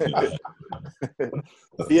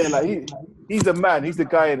 Yeah, like he's a man. He's the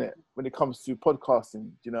guy in it when it comes to podcasting.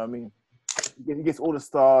 Do you know what I mean? He gets all the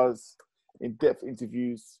stars, in-depth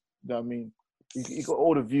interviews. You know what I mean? He got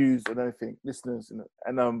all the views and everything, listeners,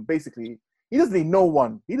 and basically he doesn't need no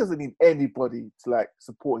one. He doesn't need anybody to like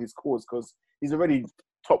support his cause because he's already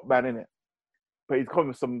top man in it. But he's coming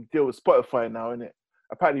with some deal with Spotify now, in it.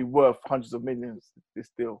 Apparently worth hundreds of millions. This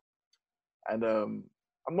deal, and I'm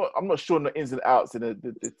not sure on the ins and outs and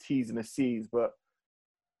the T's and the C's, but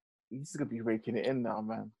he's gonna be raking it in now,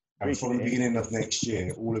 man. And from the beginning of next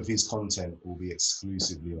year, all of his content will be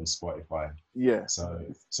exclusively on Spotify. Yeah. So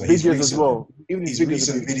videos as well. Even his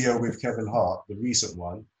recent video with Kevin Hart, the recent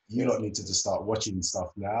one, you lot need to just start watching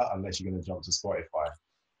stuff now, unless you're going to jump to Spotify.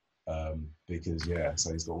 Because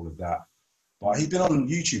so he's got all of that. But he's been on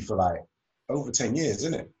YouTube for like over 10 years,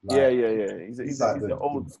 isn't it? Like, yeah. He's like the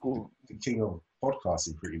old school, the king of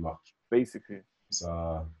podcasting, pretty much. Basically.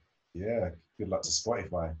 So good luck to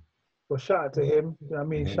Spotify. Well, shout out to him. You know what I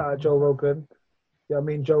mean? Shout out Joe Rogan. You know what I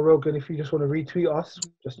mean? Joe Rogan, if you just want to retweet us,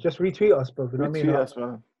 just retweet us, bro. You know what I mean? Us,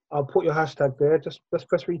 man. I'll put your hashtag there. Just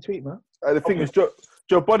press retweet, man. The thing is,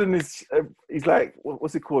 Joe Budden is he's like,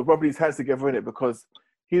 what's it called? Rubbing his hands together in it because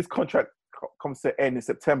his contract comes to end in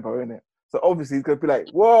September, innit? So obviously he's gonna be like,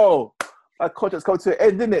 whoa, my contract's coming to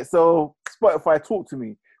an end, innit? So Spotify, talk to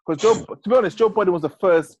me. Because to be honest, Joe Budden was the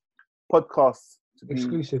first podcast to be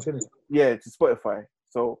exclusive, innit? Yeah, to Spotify.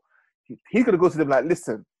 So he's gonna go to them like,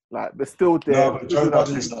 listen, like they're still there. No, but Joe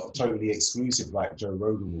Budden's not totally exclusive like Joe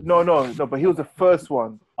Rogan will. No, but he was the first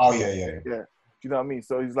one. Oh yeah. Do you know what I mean?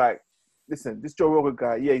 So he's like, listen, this Joe Rogan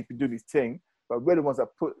guy, he's been doing his thing, but we're the ones that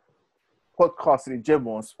put podcasting in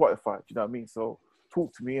general on Spotify. Do you know what I mean? So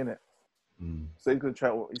talk to me, innit? So he's gonna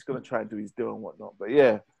try and do his deal and whatnot. But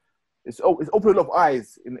yeah, it's opened a lot of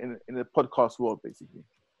eyes in the podcast world, basically.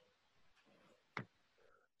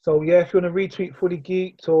 So yeah, if you want to retweet Fully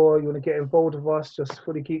Geeked or you want to get involved with us, just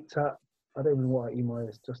Fully Geeked at, I don't even know what our email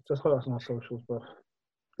is. Just follow us on our socials, bro.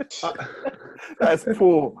 That's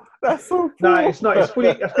poor. That's so poor. No, it's not. It's fully.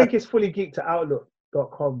 I think it's Fully Geeked at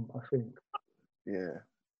outlook.com. I think. Yeah.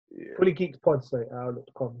 Fully Geeked pod site at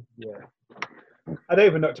outlook.com. Yeah. I don't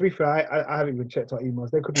even know. To be fair, I haven't even checked our emails.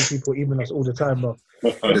 There could be people emailing us all the time, bro.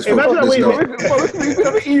 Imagine that we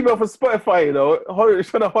have an email from Spotify, you know,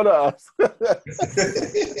 trying to holler at us.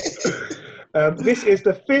 This is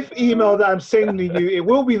the 5th email that I'm sending you. It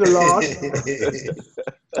will be the last.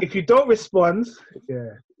 If you don't respond,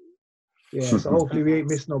 so hopefully we ain't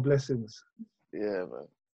missed no blessings. Yeah, man.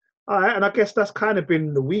 All right, and I guess that's kind of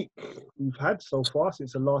been the week we've had so far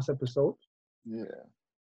since the last episode. Yeah.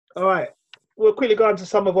 All right. We'll quickly go on to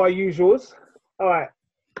some of our usuals. All right.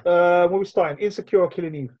 Where we starting? Insecure or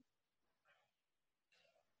Killing Eve?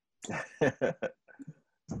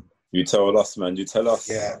 You tell us, man. You tell us.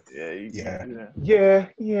 Yeah.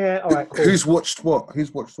 All right, cool. Who's watched what?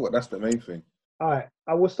 That's the main thing. All right.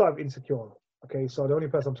 I will start with Insecure. Okay, so the only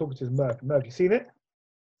person I'm talking to is Merv. Merv, you seen it?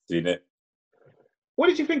 Seen it. What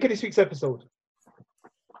did you think of this week's episode?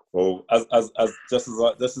 Well, as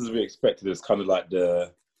we expected, it's kind of like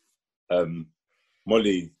the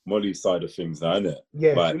Molly side of things now, isn't it?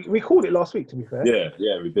 Yeah, like, we called it last week, to be fair.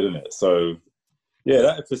 Yeah, we did, innit? So yeah,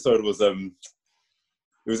 that episode was it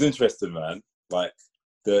was interesting, man. Like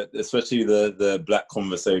especially the black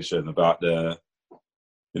conversation about the,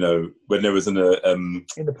 you know, when there was in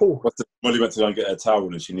the pool. Molly went to go and get her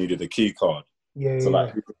towel and she needed a key card. Yeah. So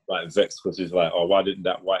like vexed because she's like, oh, why didn't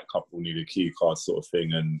that white couple need a key card sort of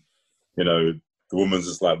thing? And you know, the woman's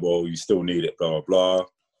just like, well, you still need it, blah blah blah.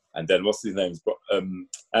 And then what's his name?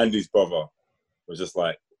 Andy's brother was just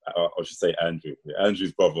like, I should say Andrew.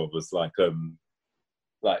 Andrew's brother was like,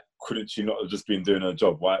 couldn't she not have just been doing her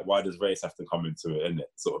job? Why does race have to come into it,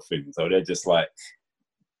 innit? Sort of thing. So they're just like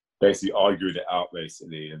basically arguing it out,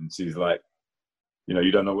 basically. And she's like, you know,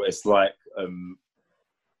 you don't know what it's like. And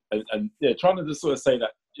trying to just sort of say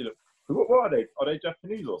that, you know, what are they? Are they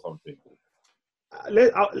Japanese or something?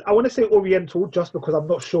 I want to say Oriental just because I'm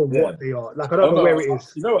not sure what they are. Like I don't know where it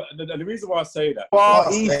is. You know what? The reason why I say that.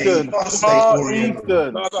 Far Say- Eastern. you can't say Far Oriental.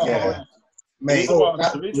 Eastern. No, Yeah. The Mate, reason why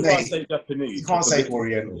I mate, say Japanese. you can't say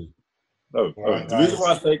Oriental. No. Right, The reason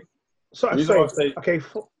why I say. Sorry, The reason why I say. okay.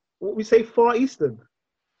 What we say, Far Eastern.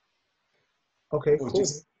 Okay, Or cool.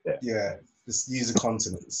 just, just use the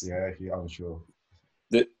continents, if you're unsure.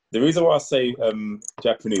 The reason why I say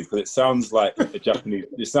Japanese, because it sounds like a Japanese.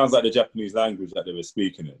 It sounds like the Japanese language that they were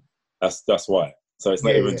speaking in. That's why. So it's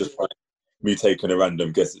not even just like me taking a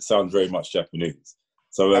random guess. It sounds very much Japanese.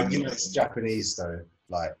 So it's Japanese though.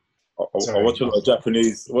 Like I watch a lot of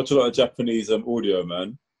Japanese. Audio,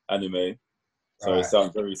 man, anime. So it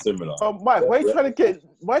sounds very similar. Oh, Mike, why are you trying to get?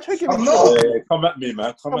 Why are you trying to get? I'm not. Come at me,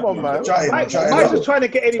 man. Come on, me, man. Mike's just trying to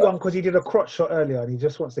get anyone because he did a crotch shot earlier and he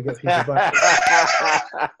just wants to get people back.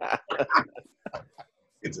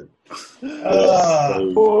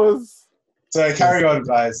 Pause. So carry on,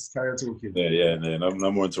 guys. Carry on talking.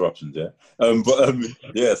 No more interruptions.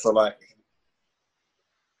 So like,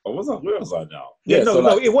 where was I now?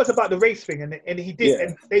 It was about the race thing, and he did,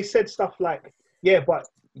 and they said stuff like, but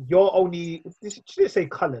you're only. She didn't say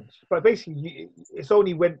coloured, but basically, it's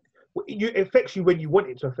only when it affects you when you want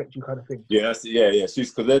it to affect you, kind of thing.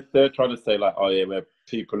 She's because they're trying to say like, we're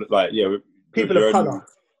people like people of colour.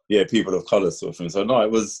 People of colour sort of thing. So no,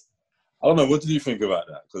 it was. I don't know. What did you think about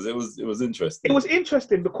that? Because it was interesting. It was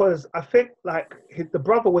interesting because I think like the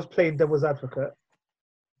brother was playing devil's advocate,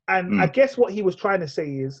 and I guess what he was trying to say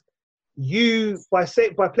is, by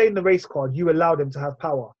playing the race card, you allow them to have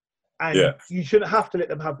power, and you shouldn't have to let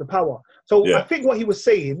them have the power. So I think what he was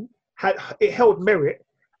saying held merit,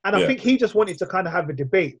 and I think he just wanted to kind of have a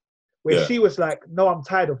debate where she was like, "No, I'm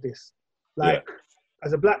tired of this. Like,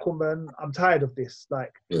 as a black woman, I'm tired of this.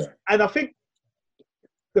 Like, and I think."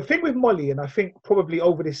 The thing with Molly, and I think probably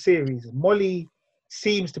over this series, Molly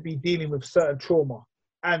seems to be dealing with certain trauma,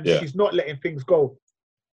 and she's not letting things go.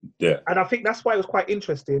 Yeah. And I think that's why it was quite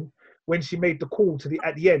interesting when she made the call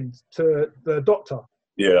at the end to the doctor.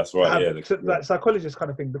 Yeah, that's right. That psychologist kind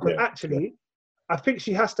of thing, because actually, I think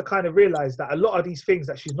she has to kind of realize that a lot of these things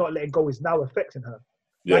that she's not letting go is now affecting her.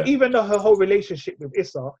 Yeah. Like even though her whole relationship with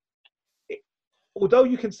Issa, although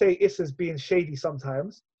you can say Issa's being shady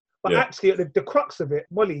sometimes. But actually, the crux of it,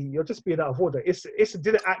 Molly, you're just being out of order. Issa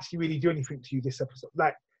didn't actually really do anything to you this episode,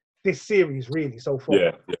 like this series, really, so far.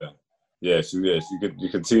 You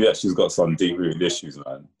can see that she's got some deep-rooted issues,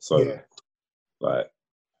 man. So, but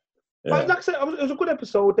like I said, it was a good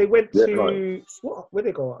episode. They went to where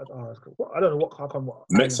they go? I don't know what.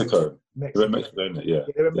 Mexico. Mexico. Yeah.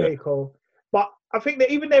 They were in Mexico. But I think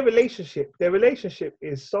that even their relationship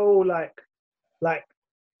is so like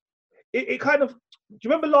it kind of. Do you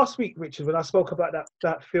remember last week, Richard, when I spoke about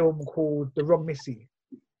that film called The Wrong Missy?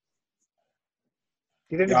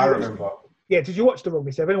 I remember. Yeah, did you watch The Wrong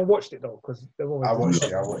Missy? Have anyone watched it though? Because I watched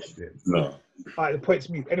it. No. All right, the point's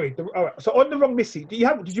mute. Anyway, all right. So on The Wrong Missy, did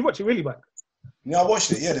you watch it really, Mike? Yeah, I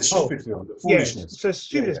watched it. Yeah, the stupid film, the foolishness. So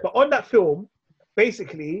stupidness. But on that film,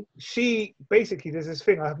 basically, there's this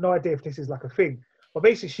thing. I have no idea if this is like a thing, but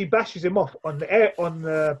basically, she bashes him off on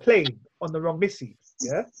the plane on The Wrong Missy.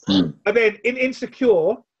 Yeah, and then in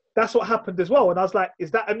Insecure, that's what happened as well. And I was like, is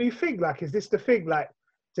that a new thing? Like, is this the thing? Like,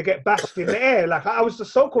 to get bashed in the air? Like, I was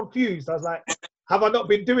just so confused. I was like, have I not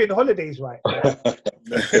been doing holidays right? Like,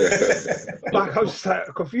 I was just like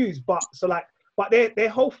confused. But their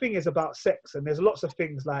whole thing is about sex, and there's lots of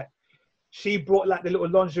things like she brought like the little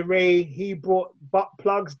lingerie, he brought butt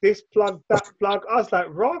plugs, this plug, that plug. I was like,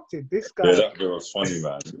 rotted. This guy. Yeah, that girl was funny,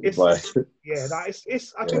 man. I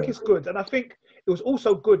think it's good, and I think it was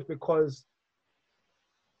also good because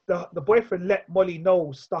the boyfriend let Molly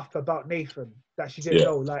know stuff about Nathan that she didn't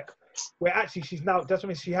know. Like, where actually she's now, that's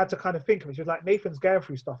when she had to kind of think of it. She was like, Nathan's going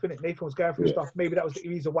through stuff, innit? Nathan was going through stuff. Maybe that was the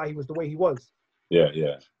reason why he was the way he was. Yeah.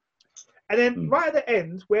 And then right at the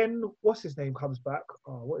end, when what's his name comes back?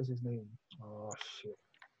 Oh, what is his name? Oh shit!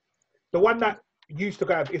 The one that used to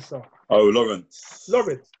go with Issa. Oh, Lawrence.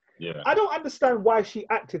 Yeah. I don't understand why she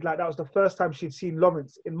acted like that was the first time she'd seen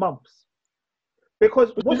Lawrence in months.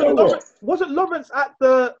 Because wasn't Lawrence at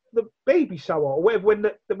the baby shower or whatever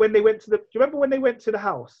when they went to the? Do you remember when they went to the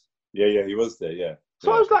house? Yeah, he was there. Yeah.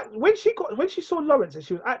 So I was like, when she saw Lawrence and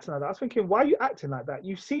she was acting like that, I was thinking, why are you acting like that?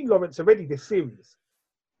 You've seen Lawrence already this series.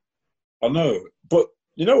 I know, but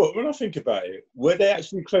you know what? When I think about it, were they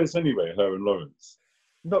actually close anyway, her and Lawrence?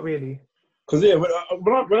 Not really. Because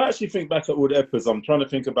when I actually think back at all the episodes, I'm trying to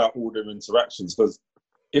think about all their interactions. Because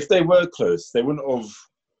if they were close, they wouldn't have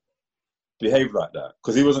behaved like that.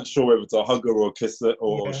 Because he wasn't sure whether to hug her or kiss her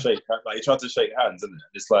or shake her. Like he tried to shake hands, isn't it?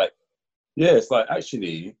 It's like,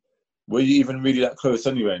 actually, were you even really that close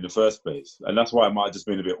anyway in the first place? And that's why it might have just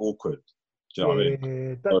been a bit awkward. Do you know what I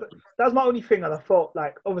mean? That's my only thing. And I felt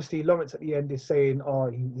like, obviously, Lawrence at the end is saying, oh,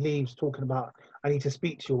 he leaves talking about, I need to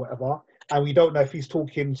speak to you or whatever. And we don't know if he's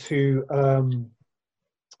talking to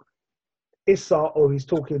Issa or he's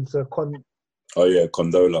talking to Condola.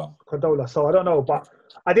 Condola. So I don't know. But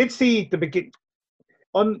I did see the begin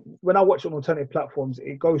when I watch it on alternative platforms,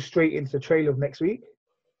 it goes straight into the trailer of next week.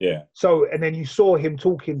 Yeah. So, and then you saw him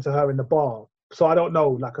talking to her in the bar. So I don't know.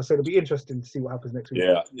 Like I said, it'll be interesting to see what happens next week.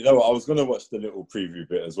 Yeah, you know what? I was gonna watch the little preview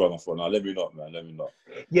bit as well. I thought, no, let me not, man. Let me not.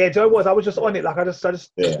 Yeah, Joe was. I was just on it. Like I just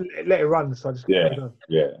Yeah. let it run. So I just yeah.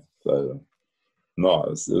 So, no, it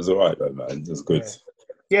was alright though, man. It was good.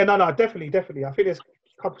 Yeah, no, definitely. I think there's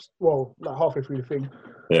a couple. Well, like halfway through the thing.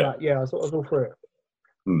 Yeah, I was all for it.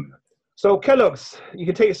 So Kellogg's, you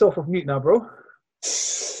can take yourself off mute now, bro.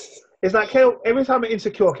 It's like Kel. Every time I'm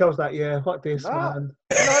insecure, Kel's like, "Yeah, fuck this, man."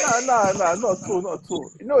 No, not at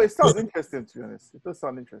all. You know, it sounds interesting, to be honest. It does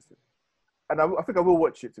sound interesting, and I think I will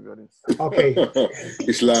watch it, to be honest. Okay.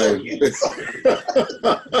 It's lying.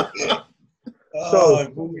 So,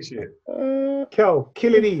 bullshit. Kel,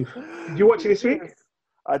 Killing Eve. Did you watch it this week?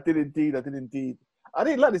 I did indeed. I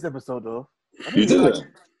didn't like this episode though. You didn't?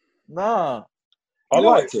 Nah. I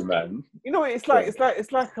liked it, man. You know, it's like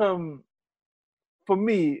for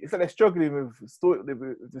me, it's like they're struggling with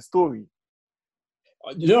the story.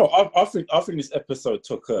 You know, I think this episode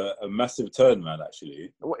took a massive turn, man.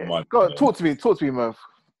 Actually, Go on, talk to me, Merv.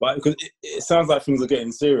 Like, because it sounds like things are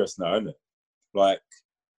getting serious now, isn't it? Like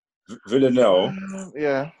Villanelle,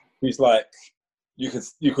 yeah, he's like, you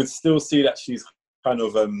could still see that she's kind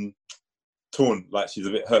of torn, like she's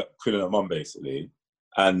a bit hurt, killing her mum basically.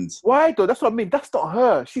 And why though? That's what I mean. That's not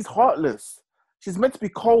her. She's heartless. She's meant to be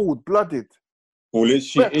cold-blooded. Well,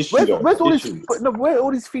 where's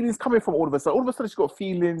all these feelings coming from all of a sudden? All of a sudden she's got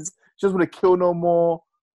feelings. She doesn't want to kill no more.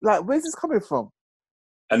 Like, where's this coming from?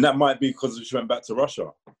 And that might be because she went back to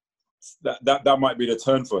Russia. That might be the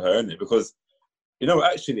turn for her, isn't it? Because, you know,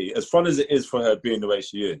 actually, as fun as it is for her being the way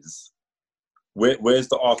she is, where's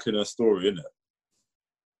the arc in her story, isn't it?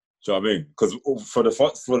 Do you know what I mean? Because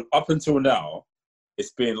for up until now,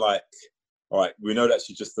 it's been like, all right, we know that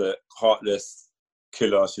she's just a heartless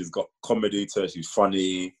killer. She's got comedy to her. She's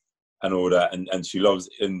funny and all that, and she loves.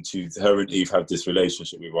 And her and Eve have this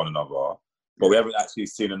relationship with one another, but we haven't actually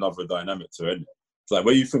seen another dynamic to her. Isn't it? It's like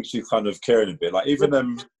where you think she's kind of caring a bit. Like even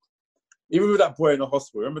with that boy in the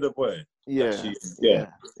hospital. Remember the boy? Yeah.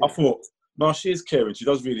 I thought, no, she is caring. She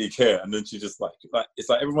does really care. And then she just like it's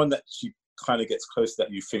like everyone that she kind of gets close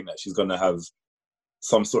that you think that she's gonna have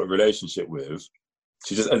some sort of relationship with,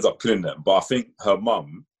 she just ends up killing them. But I think her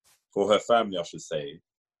mum, or her family, I should say,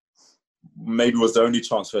 maybe was the only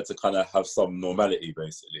chance for her to kind of have some normality,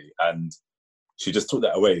 basically. And she just took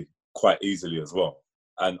that away quite easily as well.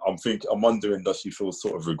 And I'm wondering, does she feel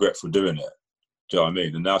sort of regretful doing it? Do you know what I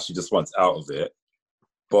mean? And now she just wants out of it.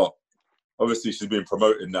 But obviously she's being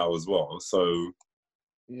promoted now as well. So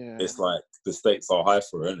it's like the stakes are high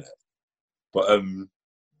for her, isn't it? But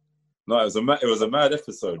no, it was a mad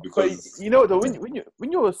episode because but you know though,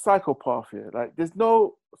 when you're a psychopath here, like there's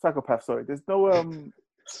no psychopath. Sorry, there's no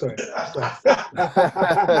Sorry.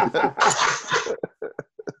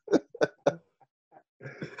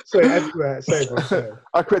 Sorry, bro.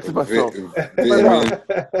 I corrected myself.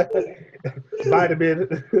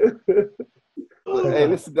 Vitamin. Hey,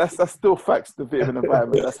 listen, that's still facts. The vitamin and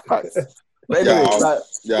vitamin, that's facts. But anyway,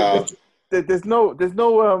 there's no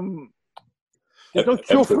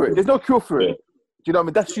cure for it. There's no cure for it. Do you know what I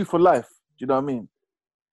mean? That's you for life. Do you know what I mean?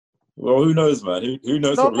 Well, who knows, man? Who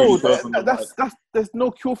knows no, what really goes on there's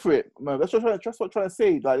no cure for it, man. That's what I'm trying to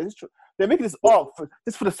say. Like, they're making this art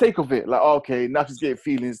just for the sake of it. Like, okay, now she's getting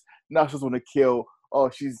feelings. Now she doesn't want to kill. Oh,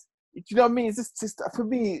 she's. Do you know what I mean? It's just for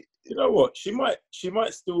me. You know what? She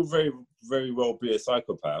might still very, very well be a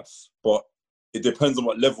psychopath, but it depends on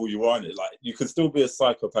what level you are in it. Like, you could still be a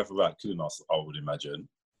psychopath without killing us, I would imagine.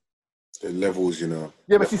 The levels, you know.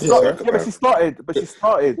 Yeah, but she started.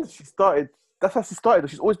 She started. That's how she started.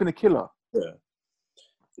 She's always been a killer. Yeah.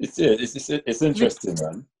 It's interesting,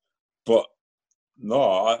 man. But no,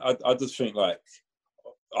 I just think like,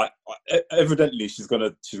 evidently she's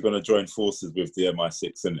gonna join forces with the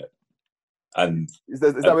MI6, isn't it? And is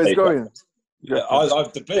that where it's going? Yeah,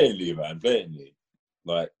 I've blatantly.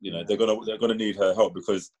 Like, you know, they're gonna need her help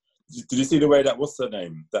because did you see the way that what's her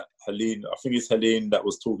name? That Helene, I think it's Helene that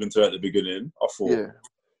was talking to her at the beginning. I thought,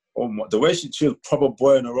 the way she was proper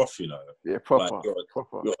boying her off, you know. Yeah, proper. Like, you're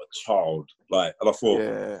a child, like, and I thought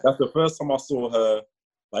that's the first time I saw her.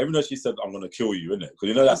 Like, even though she said, "I'm gonna kill you," innit? Because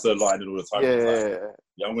you know that's her line all the time.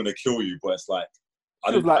 Yeah, I'm gonna kill you, but it's like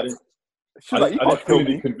I didn't She was like, you I can't didn't feel kill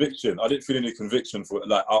any me. conviction. I didn't feel any conviction for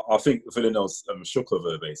like. I think Villanelle's shook of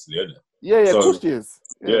her basically, isn't it? Yeah, So, of course she is.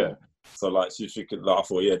 Yeah. So like she could. Like, I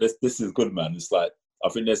thought, yeah, this is good, man. It's like I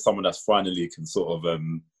think there's someone that's finally can sort of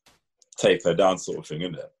take her down, sort of thing,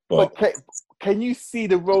 isn't it? But can you see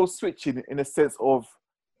the role switching in a sense of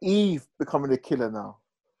Eve becoming the killer now?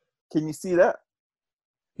 Can you see that?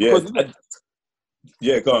 yeah, Because,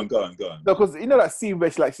 yeah. Go on. because you know that scene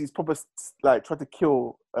where she's probably like trying to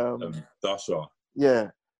kill Dasha. yeah.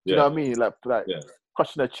 You know what I mean? Like Yeah.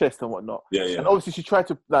 crushing her chest and whatnot. Yeah. And obviously she tried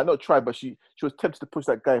to not try, but she was tempted to push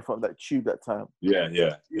that guy in front of that tube that time. Yeah.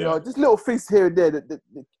 You know, just little things here and there that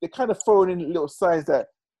they're kind of throwing in little signs that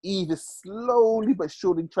Eve is slowly but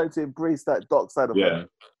surely trying to embrace that dark side of her. Yeah.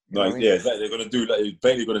 No, I mean? yeah, exactly. They're gonna do like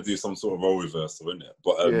basically gonna do some sort of role reversal, isn't it?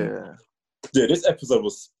 But yeah, this episode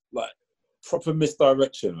was like proper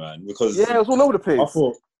misdirection, man. Because it was all over the place.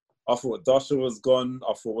 I thought Dasha was gone.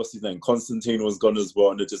 I thought what's his name, Constantine was gone as well,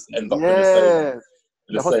 and they just end up in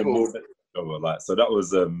the same mood. Like, so that was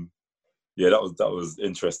that was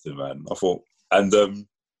interesting, man. I thought, and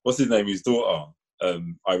what's his name? His daughter,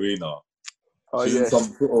 Irina. Oh, she's in some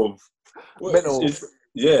sort of mental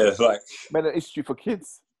issue for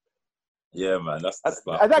kids. Yeah, man. That's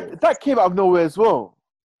like, and that came out of nowhere as well.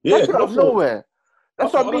 Yeah, that came out of nowhere.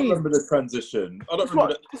 That's what I mean. I don't remember the transition. That's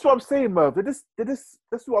what I'm saying, Merv. That's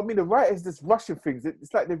what I mean. The writers just rushing things.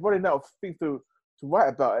 It's like they're running out of things to write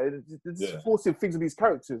about. They're just forcing things on these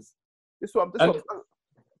characters.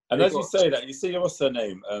 And as you say that, you see what's her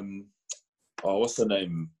name? What's her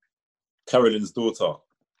name? Carolyn's daughter.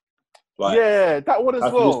 Like, yeah, that one as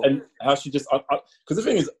well. And how she just because the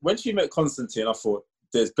thing is, when she met Constantine, I thought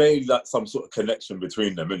there's barely like some sort of connection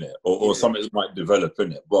between them, innit? Or something might develop,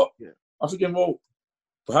 innit? But I'm thinking, well,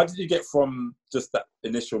 how did you get from just that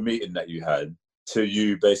initial meeting that you had to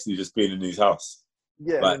you basically just being in his house?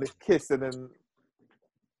 Yeah, like, and then a kiss, and then.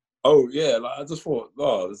 Oh yeah, like I just thought,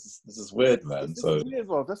 this is weird, man. This is weird,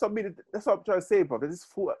 bro. That's what I mean. That's what I'm trying to say, bro. I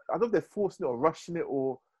don't know if they're forcing it or rushing it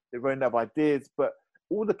or they're running out of ideas, but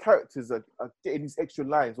all the characters are getting these extra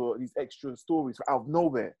lines or these extra stories out of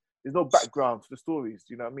nowhere. There's no background to the stories.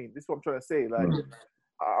 Do you know what I mean? This is what I'm trying to say. Like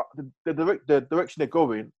the direction they're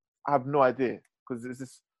going, I have no idea because they're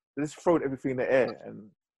just throwing everything in the air.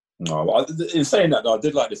 And no, in saying that, though, I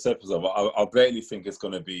did like this episode. I barely think it's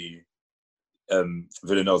going to be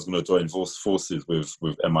Villanelle's going to join forces with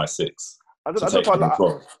MI6. I don't know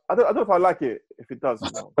if I like it if it does. You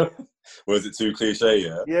know? Was it too cliche?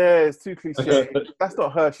 Yeah, it's too cliche. That's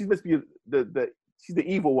not her. She's supposed to be she's the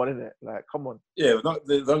evil one, isn't it? Like, come on. Yeah,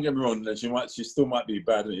 don't get me wrong. She still might be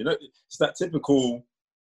bad. You know, it's that typical.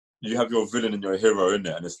 You have your villain and your hero, isn't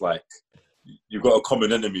it? And it's like you've got a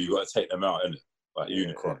common enemy. You got to take them out, isn't it? Like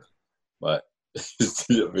Unicron. Like,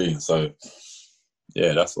 you know what I mean? So,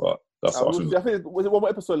 yeah, that's what I think. I think was it one more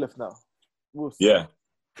episode left now? We'll see. Yeah.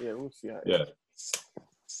 Yeah, we'll see. Yeah.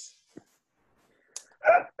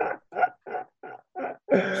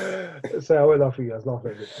 So I will laugh at you guys. Laugh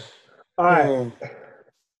at you. All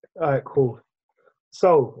right, cool.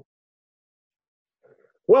 So,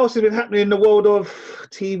 what else has been happening in the world of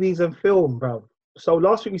TVs and film, bro? So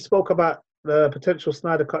last week we spoke about the potential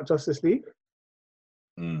Snyder Cut Justice League.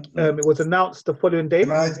 Mm-hmm. It was announced the following day.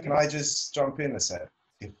 Can I just jump in a sec?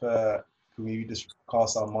 Can we just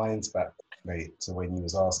cast our minds back, mate, to when you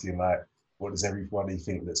was asking, like, what does everybody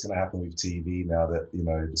think that's going to happen with TV now that, you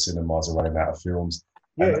know, the cinemas are running out of films?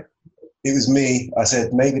 Yeah. And it was me. I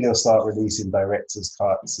said, maybe they'll start releasing director's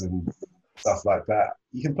cuts and stuff like that.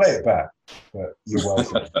 You can play it back, but you're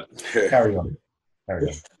welcome. Carry on.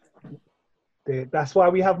 That's why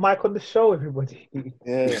we have Mike on the show, everybody.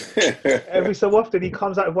 Yeah. Every so often he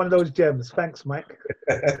comes out with one of those gems. Thanks, Mike.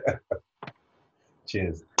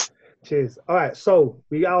 Cheers. All right, so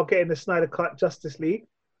we are getting the Snyder Cut Justice League.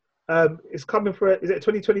 It's coming for is it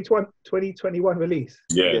 2021 release?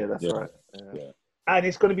 Yeah, that's right. Yeah. And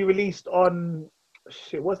it's going to be released on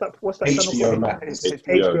what's that HBO Max.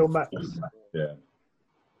 HBO Max. Yeah.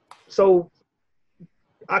 So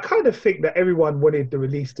I kind of think that everyone wanted the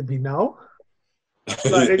release to be now.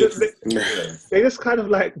 Like they just kind of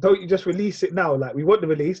like, don't you just release it now? Like, we want the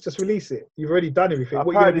release, just release it. You've already done everything.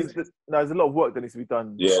 There's a lot of work that needs to be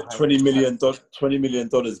done. Yeah, $20 million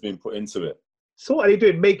been put into it. So what are they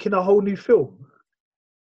doing? Making a whole new film?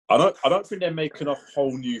 I don't think they're making a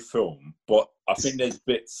whole new film, but I think there's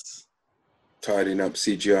bits tidying up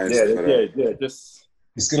CGI and stuff like that. Yeah. Just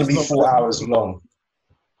it's going to be 4 hours long.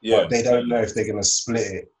 Yeah, but they don't know if they're going to split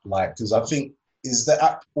it. Like, because I think, is the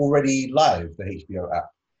app already live? The HBO app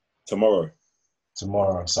tomorrow.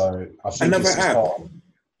 So I think another it's app.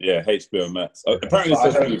 Yeah, HBO Max. Apparently, it's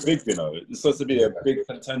supposed to be big. You know, it's supposed to be a big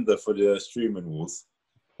contender for the streaming wars.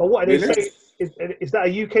 But what they Really? say is that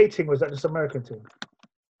a UK thing or is that just American thing?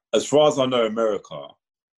 As far as I know, America,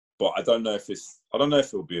 but I don't know if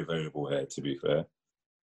it will be available here. To be fair,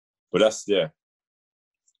 but that's yeah.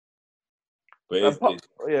 But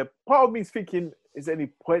part of me is thinking, is there any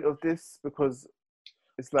point of this? Because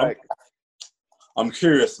it's like I'm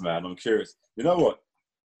curious, man. I'm curious. You know what?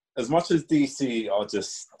 As much as DC are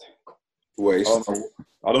just Waste.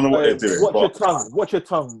 I don't know what they're doing. Watch your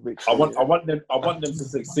tongue, Rich. I want them to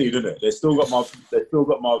succeed in it. They still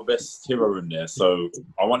got my best hero in there, so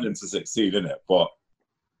I want them to succeed in it. But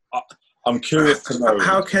I'm curious to know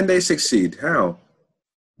How can they succeed? How?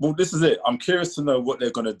 Well, this is it. I'm curious to know what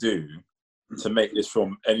they're gonna do to make this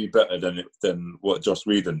film any better than what Joss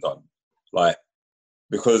Whedon done. Like,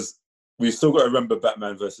 because we've still got to remember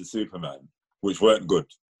Batman versus Superman, which weren't good.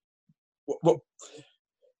 What?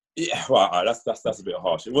 Yeah, well, that's a bit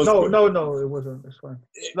harsh. It was No, good. no, it wasn't. It's fine.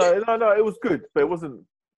 No, it was good, but it wasn't.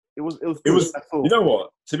 It was. Good, that's all. You know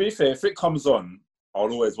what? To be fair, if it comes on,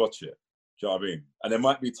 I'll always watch it. Do you know what I mean? And there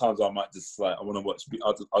might be times I might just like I want to watch.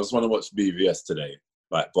 I just want to watch BVS today.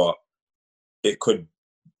 Like, but it could.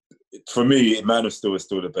 For me, Man of Steel is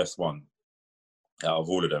still the best one out of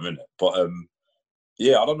all of them, isn't it? But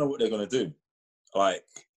yeah, I don't know what they're gonna do. Like,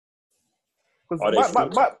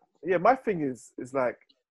 my thing is like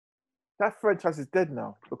that franchise is dead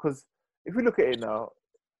now, because if we look at it now,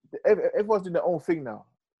 everyone's doing their own thing now.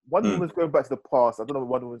 Wonder Woman's going back to the past. I don't know.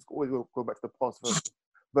 Wonder Woman's always going back to the past for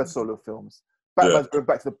versus solo films. Batman's going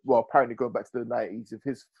back to apparently going back to the 90s with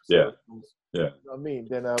his solo films. Yeah. You know what I mean?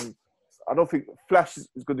 Then I don't think Flash is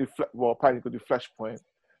going to do. Apparently going to do Flashpoint. Do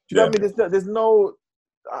you know what I mean? There's no.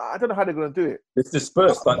 I don't know how they're going to do it. It's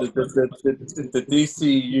dispersed. Like the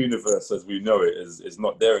DC universe as we know it is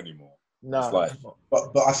not there anymore. No, like,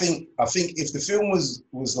 but I think if the film was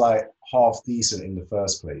like half decent in the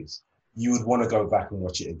first place, you would want to go back and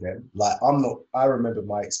watch it again. Like I remember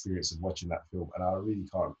my experience of watching that film, and I really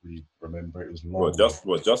can't really remember. It was long.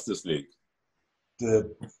 Justice League?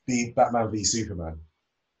 The Batman v Superman.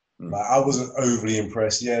 Like, I wasn't overly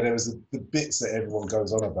impressed. Yeah, there was the bits that everyone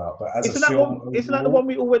goes on about, but as isn't a film, isn't that the one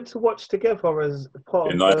we all went to watch together as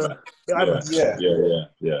part of the IMAX?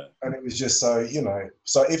 Yeah. And it was just so,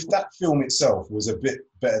 so if that film itself was a bit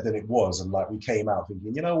better than it was, and like we came out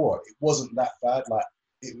thinking, you know what, it wasn't that bad. Like,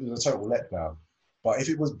 it was a total letdown. But if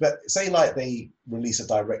it was better, say like they release a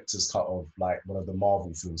director's cut of like one of the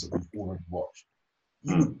Marvel films that we've already watched,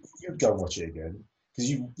 you'd go and watch it again.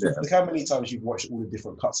 Because look how many times you've watched all the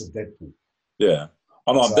different cuts of Deadpool. Yeah,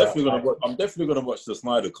 I'm definitely gonna watch the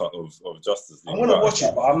Snyder cut of Justice League. I'm gonna watch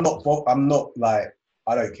it, but I'm not like,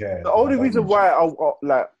 I don't care. The only reason why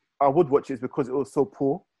I would watch it is because it was so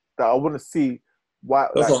poor that I want to see why.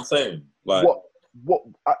 That's what I'm saying. Like,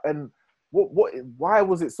 why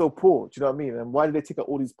was it so poor? Do you know what I mean? And why did they take out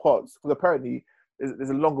all these parts? Because apparently there's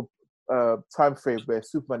a longer time frame where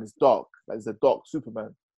Superman is dark. Like, there's a dark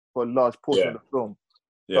Superman for a large portion of the film.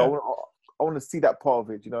 Yeah. So I want to see that part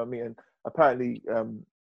of it. Do you know what I mean? And apparently,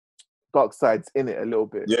 Darkseid's in it a little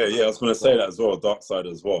bit. Yeah. I was going to say that as well. Darkseid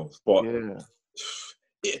as well. But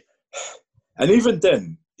and even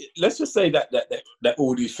then, let's just say that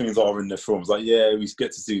all these things are in the films. Like, yeah, we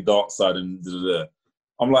get to see Darkseid and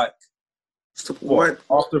I'm like, what?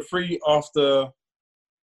 After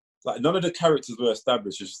like none of the characters were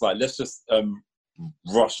established. It's just like, let's just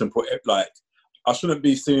rush and put it, like, I shouldn't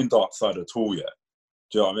be seeing Darkseid at all yet.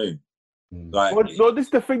 Do you know what I mean? Like, no, this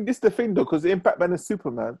is the thing though, because in Batman vs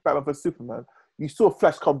Superman, you saw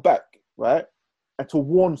Flash come back, right, and to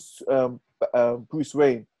warn Bruce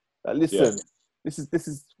Wayne that listen, this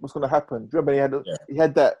is what's going to happen. Do you remember he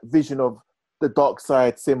had that vision of the dark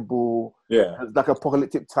side symbol, like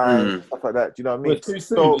apocalyptic time, stuff like that. Do you know what I mean? Too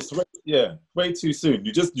soon. Way too soon.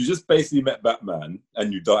 You just basically met Batman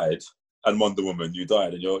and you died, and Wonder Woman, you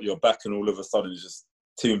died, and you're back, and all of a sudden it's just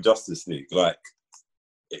Team Justice League. Like,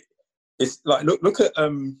 it's like look at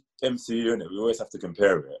MCU, and we always have to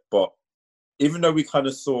compare it. But even though we kind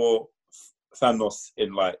of saw Thanos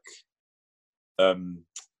in like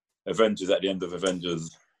Avengers at the end of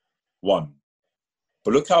Avengers 1,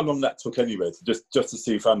 but look how long that took anyway to just to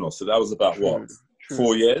see Thanos. So that was about what?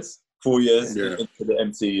 4 years? 4 years into the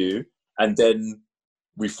MCU, and then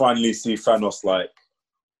we finally see Thanos. Like,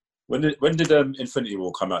 when did Infinity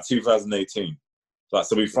War come out? 2018. Like,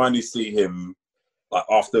 so we finally see him like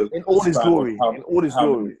after in all his glory.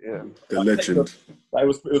 The legend. Like, it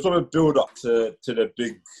was sort of build up to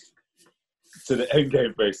the end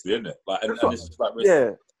game, basically, isn't it? Like, and it's just like, do you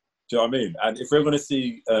know what I mean? And if we're going to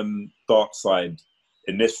see Darkseid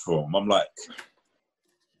in this film, I'm like,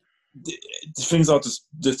 things are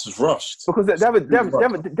just rushed. Because they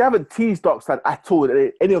haven't teased Darkseid at all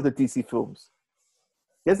in any of the DC films.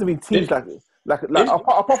 He hasn't been teased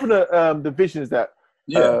apart from the visions that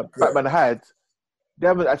Batman had. They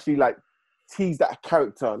haven't actually like teased that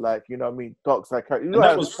character, like, you know what I mean, Darkseid character. You know,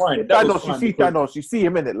 that was fine. Thanos, you see Thanos, you see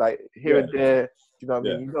him in it, like here and there. You know what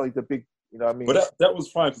I mean? You know he's a big. You know what I mean? But that was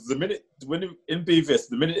fine because in BVS,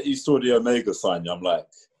 the minute you saw the Omega sign, I'm like,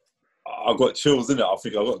 I got chills in it. I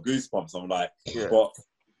think I got goosebumps. I'm like, but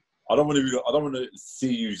I don't want to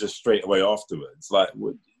see you just straight away afterwards. Like,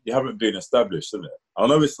 you haven't been established, isn't it? I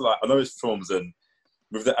know it's films, and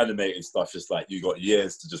with the animated stuff, it's like you got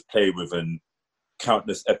years to just play with and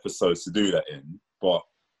countless episodes to do that in. But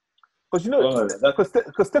because you know, because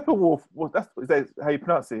Steppenwolf, is that how you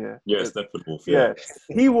pronounce it? Yeah, Steppenwolf. Yeah,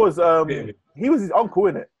 he was his uncle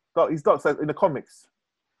in it. He's Darkseid in the comics.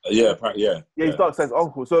 Yeah, he's Darkseid's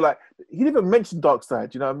uncle. So like, he didn't even mention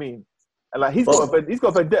Darkseid. Do you know what I mean? And like, he's got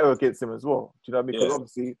a vendetta against him as well. Do you know what I mean? Because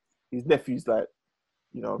obviously his nephew's like,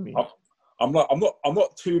 you know what I mean? I'm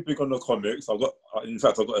not too big on the comics. I've got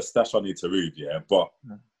a stash I need to read. Yeah, but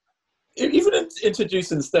even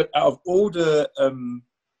introducing Step out of all the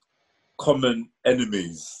common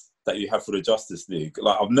enemies that you have for the Justice League,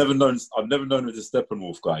 like I've never known the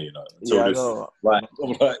Steppenwolf guy. You know, I know. Like,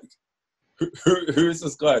 I'm like, who is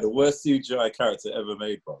this guy? The worst CGI character ever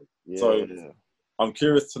made, bro. Yeah, I'm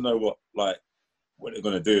curious to know what they're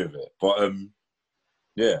gonna do with it. But and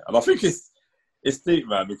I think it's deep,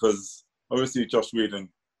 man, because obviously Josh Whedon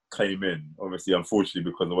came in, obviously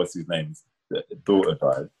unfortunately because of what's his name's daughter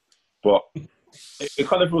died, but it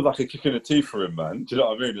kind of feels like a kick in the teeth for him, man. Do you know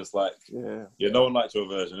what I mean? It's like, no one liked your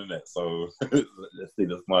version, innit? So let's see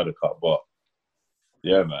the Snyder cut. But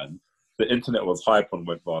yeah, man, the internet was hype on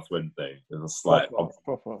last Wednesday. It was a slight,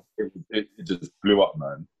 it just blew up,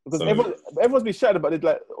 man. Because everyone's been shouting about it.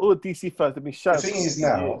 Like all the DC fans have been shouting. The thing is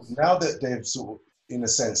now that they've sort of, in a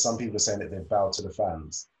sense, some people are saying that they've bowed to the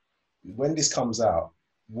fans. When this comes out,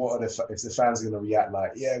 if the fans are going to react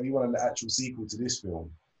like, yeah, we want an actual sequel to this film,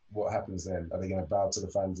 what happens then? Are they going to bow to the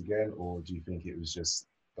fans again, or do you think it was just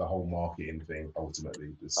the whole marketing thing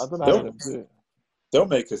ultimately? I don't know how to do it. They'll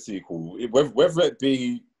make a sequel, whether it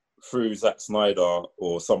be through Zack Snyder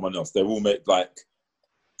or someone else. They will make, like,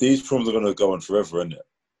 these films are going to go on forever, isn't it?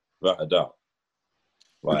 Without a doubt.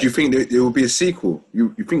 Like, do you think there will be a sequel?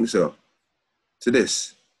 You think so? To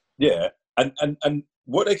this? Yeah, and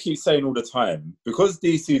what they keep saying all the time, because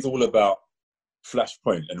DC is all about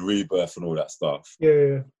Flashpoint and Rebirth and all that stuff.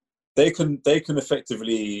 Yeah. They can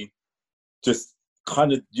effectively just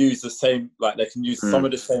kind of use the same, like they can use some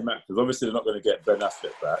of the same actors. Obviously, they're not going to get Ben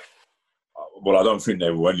Affleck back. Well, I don't think they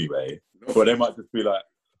will anyway. But they might just be like,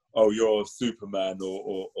 "Oh, you're Superman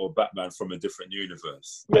or Batman from a different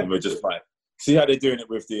universe," and we're just like, see how they're doing it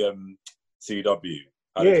with the CW.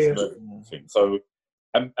 Thing. So,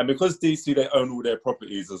 and because DC, they own all their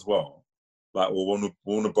properties as well, like, or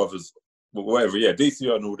Warner Brothers, whatever. Yeah, DC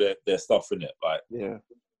own all their stuff in it. Like,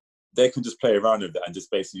 they can just play around with that and just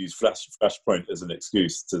basically use Flashpoint as an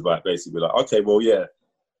excuse to, like, basically be like, okay, well, yeah,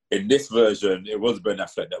 in this version, it was Ben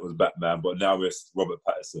Affleck that was Batman, but now it's Robert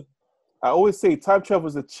Pattinson. I always say time travel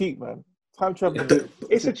is a cheat, man. Time travel.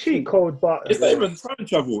 It's a cheat code, but it's not even time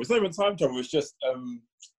travel. It's not even time travel. It's just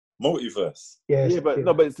multiverse.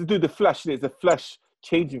 But it's to do the Flash. It's a Flash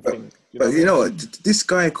changing thing. But you know what? This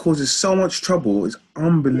guy causes so much trouble. It's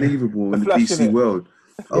unbelievable in the DC world.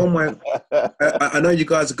 Oh my! I know you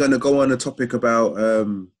guys are going to go on a topic about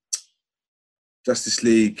Justice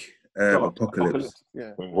League Apocalypse.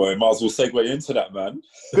 Yeah. Well, we might as well segue into that, man.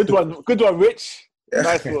 Good one, Rich.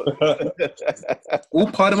 Nice one.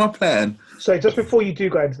 All part of my plan. So just before you do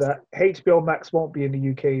go into that, HBO Max won't be in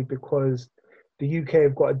the UK because the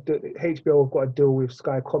UK HBO have got to deal with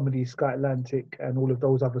Sky Comedy, Sky Atlantic, and all of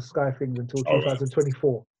those other Sky things until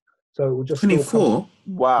 2024. So it will just 24.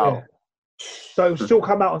 Wow. Yeah. So it will still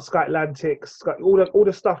come out on Sky Atlantic, all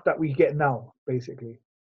the stuff that we get now, basically.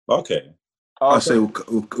 Okay. So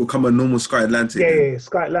it'll come on normal Sky Atlantic. Yeah,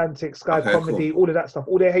 Sky Atlantic, Sky Comedy, all of that stuff.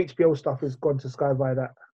 All their HBO stuff has gone to Sky via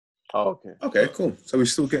that. Oh, okay. Okay, cool. So we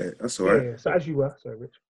still get it. That's all right. Yeah. So as you were, sorry,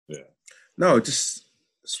 Rich. Yeah. No, just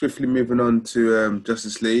swiftly moving on to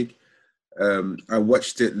Justice League. I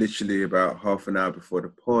watched it literally about half an hour before the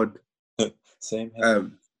pod. Same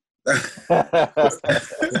here.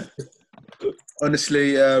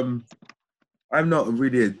 Honestly, I'm not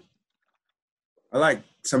really I like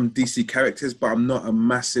some DC characters, but I'm not a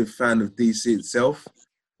massive fan of DC itself.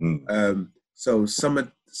 So some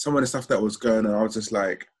of the stuff that was going on, I was just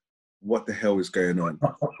like, what the hell is going on?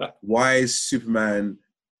 Why is Superman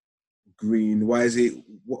green? Why is it?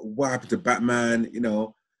 What happened to Batman? You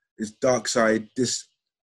know, It's Darkseid.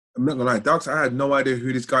 I'm not gonna lie, Darkseid. I had no idea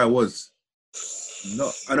who this guy was.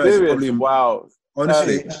 No, I know it's Serious? probably Wow.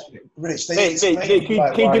 honestly. Rich, they Hey, explained, can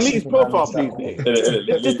like, you why delete his Superman profile, is that please, way.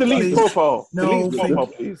 mate? Just delete his Please. profile. No, Delete his please. profile,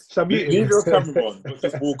 please. So mute Leave him. your camera on, but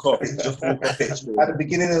just walk off. Just walk off. At the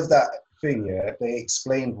beginning of that thing, yeah, they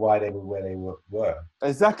explained why they were where they were.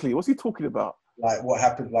 Exactly. What's he talking about? Like what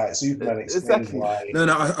happened, like Superman explained Exactly. why. No,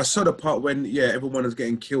 I saw the part when everyone was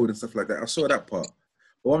getting killed and stuff like that. I saw that part.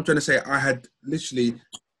 But what I'm trying to say, I had literally.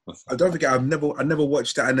 I don't forget. I never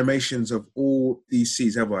watched the animations of all these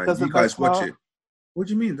seas, have I? Doesn't You guys matter. watch it. What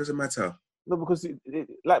do you mean? Doesn't matter. No, because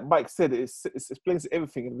like Mike said, it explains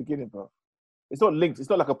everything in the beginning, bro. It's not linked. It's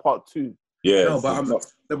not like a part 2. Yeah. No,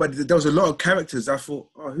 but there was a lot of characters. I thought,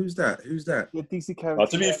 oh, who's that? Who's that? The DC character.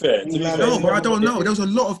 to be fair, No, but I don't know. There was a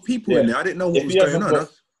lot of people in there. I didn't know what if was he going hasn't on.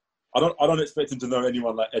 got- I don't expect him to know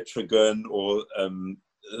anyone like Etrigan or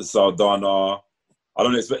Saldana. I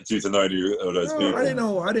don't expect you to know any of those people. I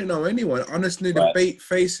didn't know anyone. I just knew the Right. bait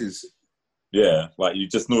faces. Yeah, like you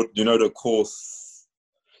just know, the course.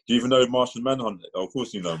 Do you even know Martian Manhunter? Oh, of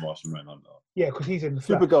course you know Martian Manhunter. Yeah, because he's in the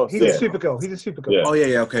Flash. Supergirl. He's Yeah. a Supergirl. He's a Supergirl. Yeah. Oh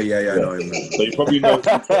yeah, okay, yeah, I know him. So you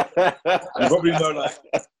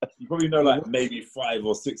probably know like maybe 5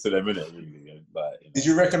 or 6 of them in it. Really, like, Did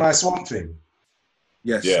you recognize Swamp Thing?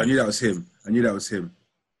 Yes, Yeah. I knew that was him.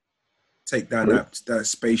 Take down that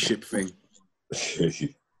spaceship thing.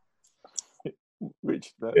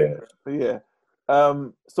 Rich. Yeah. But yeah.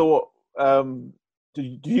 So do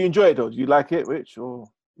you enjoy it though? Do you like it, Rich? Or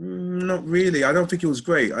Not really. I don't think it was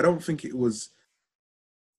great. I don't think it was.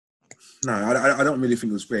 No, I don't really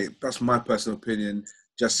think it was great. That's my personal opinion.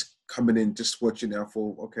 Just coming in, just watching it, I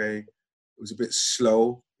thought, okay, it was a bit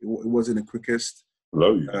slow. It wasn't the quickest.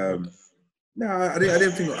 Hello. No, I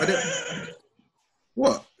didn't think. I didn't.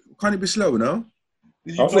 What? Can't it be slow? No.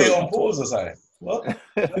 Did you play it on pause or something? What?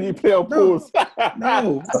 you play on No. pause?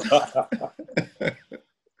 No.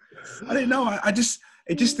 I didn't know.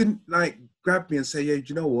 It just didn't like grab me and say, yeah, do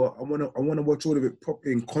you know what? I wanna watch all of it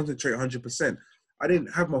properly and concentrate 100%. I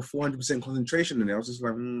didn't have my 400% concentration in it. I was just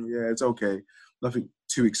like, yeah, it's okay. Nothing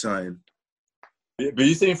too exciting. But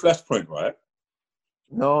you seen Flashpoint, right?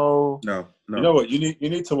 No. No. You know what? You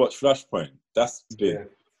need to watch Flashpoint. That's big. Yeah.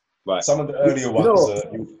 Like Some of the earlier you ones,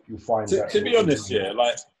 know, you find to that. be honest, yeah,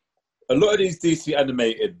 like a lot of these DC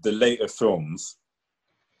animated, the later films,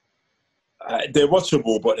 they're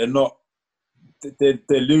watchable, but they're not. They're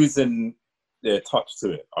losing their touch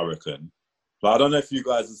to it, I reckon. Like I don't know if you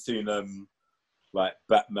guys have seen like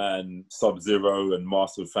Batman, Sub-Zero, and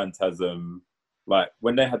Master of Phantasm. Like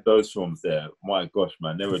when they had those films there, my gosh,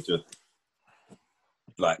 man, they were just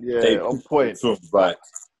like they on point. films like.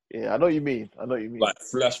 Yeah, I know what you mean. Like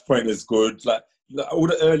Flashpoint is good. Like all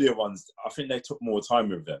the earlier ones, I think they took more time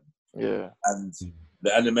with them, Yeah. and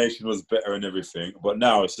the animation was better and everything. But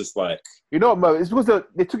now it's just like You know what, Mo? It's because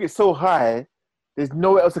they took it so high. There's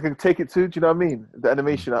nowhere else I can take it to. Do you know what I mean? The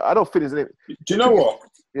animation. I don't think there's any. Do you know what?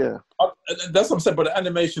 Yeah. That's what I'm saying. But the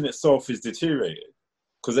animation itself is deteriorated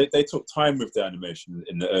because they took time with the animation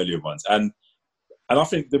in the earlier ones, and I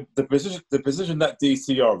think the position that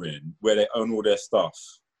DC are in, where they own all their stuff,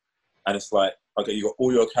 and it's like, okay, you got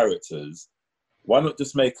all your characters. Why not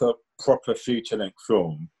just make a proper feature-length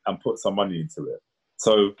film and put some money into it?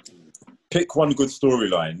 So pick one good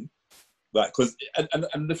storyline. Like, cause,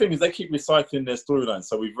 and the thing is, they keep recycling their storylines.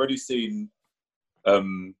 So we've already seen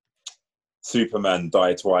Superman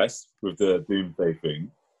die twice with the Doomsday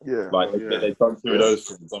thing. Yeah. Like they've done 2 of those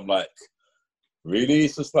things. I'm like, really?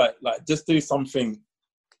 It's just like just do something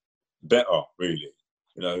better, really.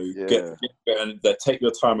 You know, get better and take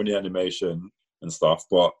your time on the animation and stuff.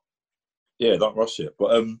 But yeah, don't rush it.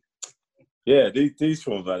 But yeah, these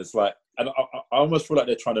films, man, it's like. And I almost feel like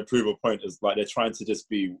they're trying to prove a point. Is like they're trying to just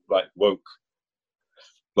be like woke,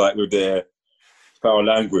 like with their foul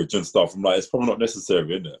language and stuff. I'm like, it's probably not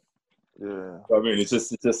necessary, isn't it? Yeah. I mean, it's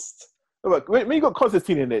just. No, but when you got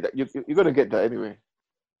Constantine in there, you're gonna get that anyway.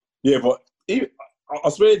 Yeah, but I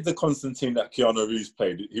swear the Constantine that Keanu Reeves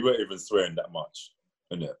played, he weren't even swearing that much,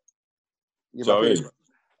 isn't it? Yeah, So,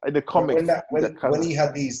 in the comics, when he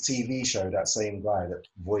had these TV show, that same guy that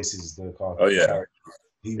voices the Oh, yeah. character,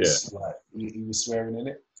 he was like he was swearing in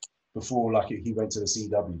it before, like he went to the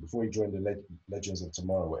CW before he joined the Legends of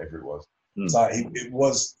Tomorrow, whatever it was. So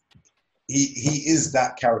he is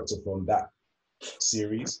that character from that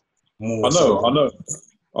series. More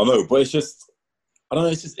I know, but it's just I don't know.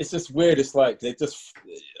 It's just weird. It's like they just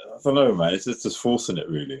I don't know, man. It's just forcing it,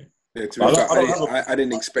 really. Yeah, I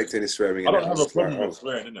didn't expect any swearing. I don't have a problem with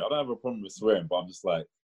swearing, innit? I don't have a problem with swearing, but I'm just like,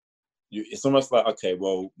 it's almost like, okay,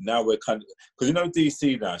 well, now we're kind of, because you know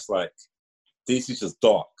DC now, it's like, DC's just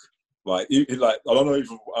dark. Like, I don't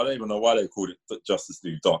even know why they called it Justice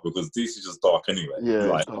League Dark, because DC is just dark anyway. Yeah,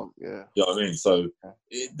 like, dark, yeah. You know what I mean? So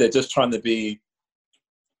they're just trying to be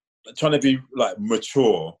like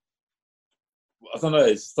mature. I don't know.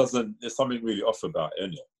 It just doesn't. There's something really off about it,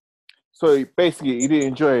 isn't it? So basically, you didn't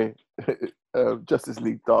enjoy Justice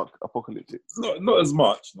League Dark Apocalyptic. Not as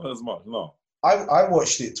much. Not as much. No. I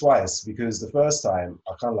watched it twice because the first time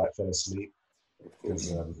I kind of like fell asleep.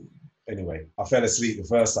 Because anyway, I fell asleep the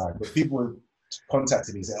first time, but people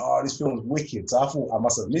contacted me and said, "Oh, this film's wicked." So I thought I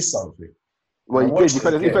must have missed something. Well, you did.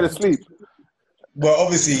 You fell asleep. Well,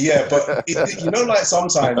 obviously, yeah, but you know, like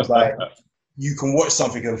sometimes, like you can watch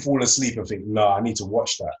something and fall asleep and think, "No, I need to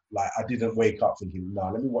watch that." Like I didn't wake up thinking, "No,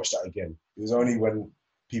 let me watch that again." It was only when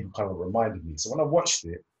people kind of reminded me. So when I watched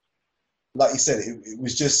it, like you said, it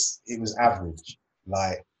was average.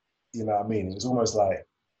 Like, you know what I mean? It was almost like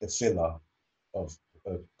a filler of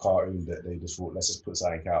a cartoon that they just thought, let's just put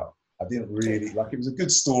something out. I didn't really, like, it was a good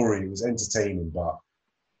story, it was entertaining, but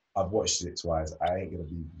I've watched it twice. I ain't going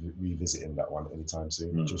to be revisiting that one anytime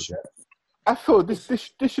soon, just yet. I thought this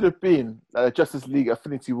should have been a Justice League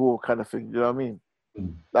Affinity War kind of thing, you know what I mean?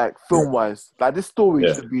 Like, film-wise. Like, this story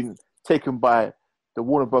should have been taken by the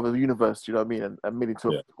Warner Brothers universe, you know what I mean, and made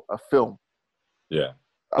into a film. Yeah.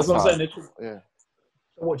 That's what I'm saying. Yeah.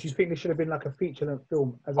 So what, do you think this should have been like a feature-length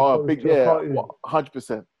film as opposed to a cartoon?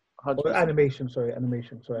 100%. Or animation, sorry.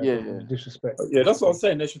 Yeah. Disrespect. Yeah, that's what I'm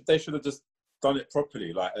saying. They should have just done it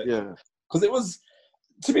properly. Like, yeah. Because it was,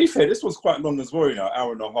 to be fair, this was quite long as well, you know,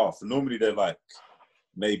 hour and a half. And normally they're like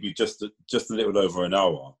maybe just a little over an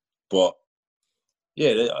hour. But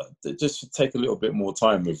yeah, they just should take a little bit more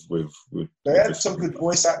time with They had some good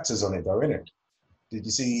voice actors on it, though, innit? Did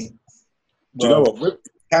you see? Do you know what?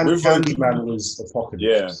 Candyman was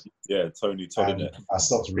Apocalypse. Yeah, Tony Todd, innit? I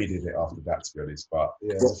stopped reading it after that, to be honest. But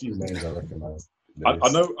yeah, there's a few names I recognise. I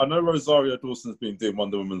know Rosario Dawson's been doing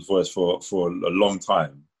Wonder Woman's voice for a long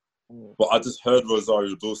time. But I just heard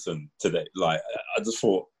Rosario Dawson today. Like, I just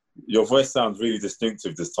thought, your voice sounds really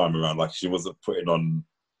distinctive this time around. Like, she wasn't putting on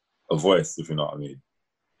a voice, if you know what I mean.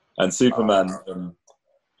 And Superman,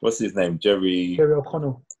 what's his name? Jerry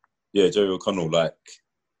O'Connell. Yeah, Jerry O'Connell. Like,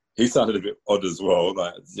 he sounded a bit odd as well.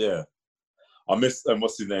 Like, yeah. I miss,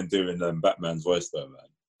 what's his name doing Batman's voice though, man?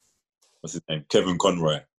 What's his name? Kevin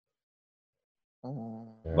Conroy.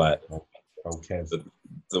 Like, okay.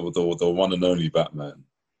 The one and only Batman.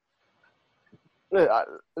 Yeah,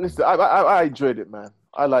 listen, I enjoyed it, man.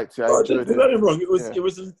 I liked it. I enjoyed it. Don't get me wrong. It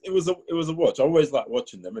was a watch. I always like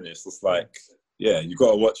watching them, and it's just like, yeah, you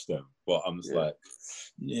got to watch them. But I'm just like,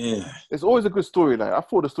 yeah. It's always a good storyline. I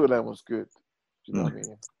thought the storyline was good. Do you know what I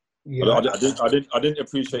mean? Yeah. I didn't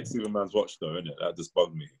appreciate Superman's watch though, innit? That just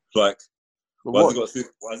bugged me. Like, why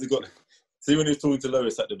has he got? See when he was talking to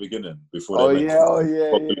Lois at the beginning before. Yeah.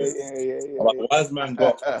 Like, why has man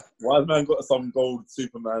got some gold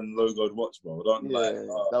Superman logoed watch, bro?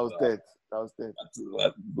 That was dead.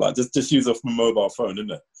 Like just use a mobile phone,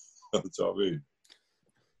 innit? That's what I mean.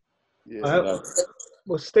 Yeah.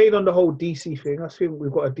 Well, staying on the whole DC thing, I think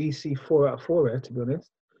we've got a DC 4 out of 4 here, to be honest.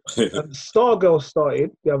 Stargirl started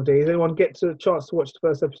the other day. Did anyone get a chance to watch the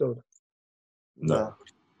first episode? No.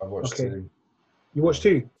 I watched 2. You watched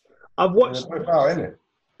 2? I've watched. They're both out, innit?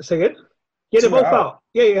 Say again? Yeah, they're both out.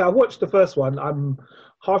 Yeah. I watched the first one. I'm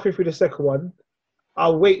halfway through the second one.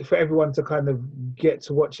 I'll wait for everyone to kind of get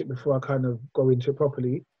to watch it before I kind of go into it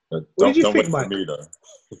properly. What did you think, Mike?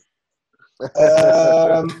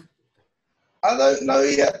 I don't know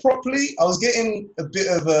yet properly. I was getting a bit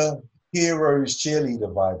of a Heroes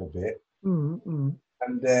cheerleader vibe a bit. Mm-hmm.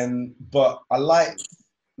 And then, but I like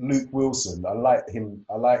Luke Wilson. I like him.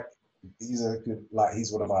 He's a good, like,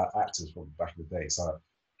 he's one of our actors from back in the day. So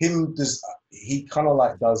he kind of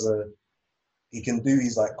like he can do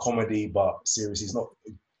his like comedy, but serious. He's not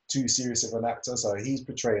too serious of an actor. So he's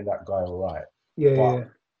portraying that guy all right. Yeah.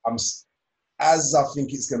 As I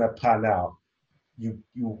think it's going to pan out,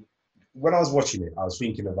 when I was watching it, I was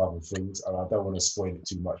thinking of other things, and I don't want to spoil it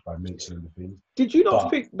too much by mentioning the things. Did you not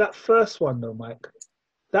think that first one though, Mike?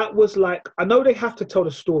 That was like, I know they have to tell the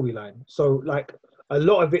storyline, so like a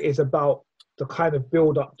lot of it is about the kind of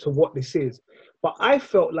build up to what this is. But I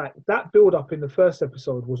felt like that build up in the first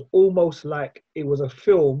episode was almost like it was a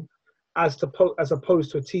film as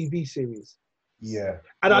opposed to a TV series. Yeah.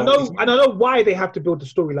 And I know why they have to build the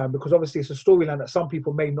storyline, because obviously it's a storyline that some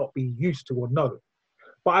people may not be used to or know.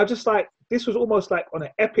 But I just like, this was almost like on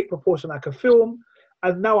an epic proportion, like a film.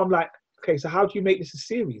 And now I'm like, okay, so how do you make this a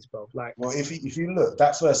series, bro? Like, well, if you look,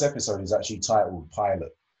 that first episode is actually titled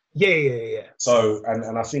Pilot. Yeah. So,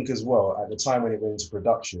 and I think as well, at the time when it went into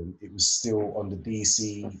production, it was still on the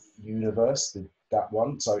DC universe, that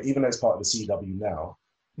one. So even though it's part of the CW now,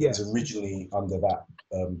 Yeah. it's originally under that,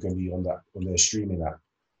 going to be on their streaming app.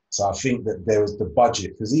 So I think that there was the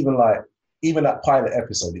budget, because even that pilot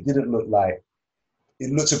episode, it didn't look like,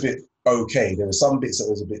 it looked a bit okay. There were some bits that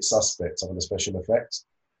was a bit suspect, some of the special effects.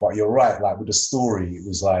 But you're right, like with the story, it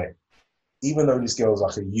was like, even though this girl's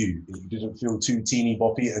like it didn't feel too teeny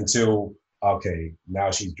boppy until, okay, now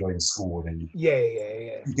she's joined school, and Yeah.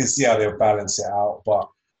 you can see how they'll balance it out. But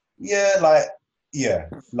I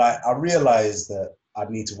realized that I'd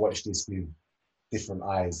need to watch this with different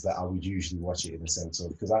eyes that I would usually watch it in the sense of,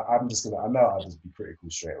 because I know I'll just be critical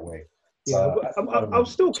straight away. Yeah, So, but I'll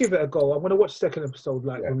still give it a go. I'm going to watch the second episode,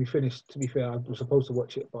 like, Yeah. when we finish. To be fair, I was supposed to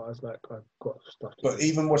watch it, but I was like, I've got stuff to But do.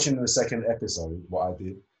 even watching the second episode, what I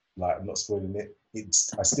did, like, I'm not spoiling it,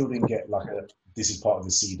 I still didn't get like this is part of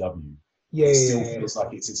the CW. Yeah, It still feels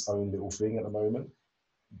like it's its own little thing at the moment.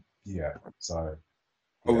 Yeah, so. Are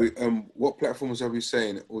Yeah. we, what platforms are we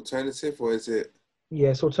saying? Alternative, or is it? Yeah,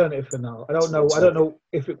 it's alternative for now. I don't know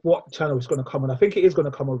what channel it's going to come on. I think it is going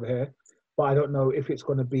to come over here, but I don't know if it's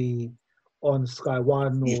going to be on Sky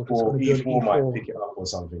One or if it's going to be on E4 might E4. pick it up or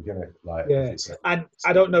something, innit? Like, Yeah. if it's And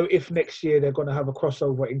I don't know if next year they're going to have a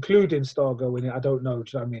crossover, including Stargirl in it. I don't know. Do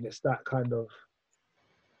you know what I mean? It's that kind of,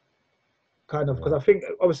 because I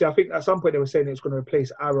think at some point they were saying it's going to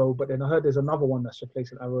replace Arrow, but then I heard there's another one that's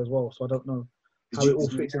replacing Arrow as well. So I don't know how it all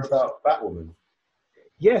did you fits hear into. about Batwoman?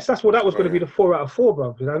 Yes, that's what that was going to be, the 4 out of 4,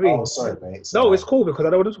 bro. You know what I mean? Oh, sorry, mate. No, it's cool because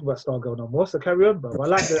I don't want to talk about Stargirl no more. So carry on, bro.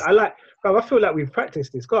 Bro, I feel like we've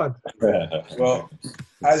practiced this. God. Well,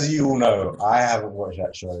 as you all know, I haven't watched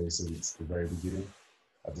that show since the very beginning.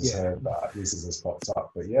 I just heard that this has just popped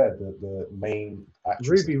up. But yeah, the main actress.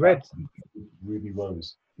 Ruby Red. Ruby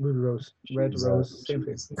Rose. Ruby Rose. Red Rose. Same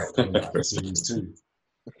thing. Not coming back in series 2.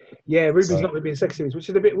 Yeah, Ruby's not going to be in sex series, which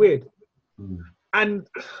is a bit weird. Mm. And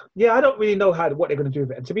yeah, I don't really know what they're going to do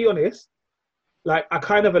with it. And to be honest, like, I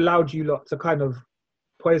kind of allowed you lot to kind of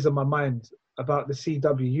poison my mind about the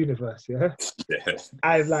CW universe, yeah?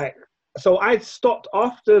 So I stopped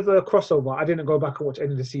after the crossover. I didn't go back and watch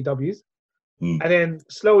any of the CWs. And then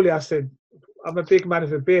slowly I said, I'm a big man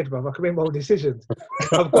with a beard, bruv. I can make my own decisions.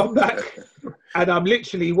 I've gone back and I'm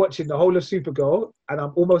literally watching the whole of Supergirl, and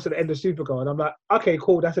I'm almost at the end of Supergirl, and I'm like, okay,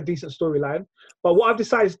 cool, that's a decent storyline. But what I've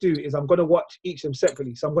decided to do is I'm going to watch each of them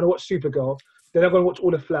separately. So I'm going to watch Supergirl, then I'm going to watch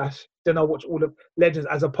all of Flash, then I'll watch all of Legends,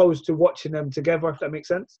 as opposed to watching them together, if that makes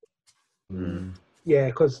sense. Mm. Yeah,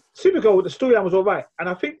 because Supergirl, the storyline was all right. And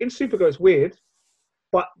I think in Supergirl it's weird,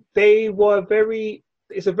 but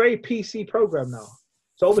it's a very PC program now.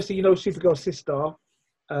 So obviously, you know, Supergirl's sister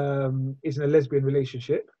is in a lesbian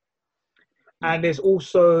relationship. And there's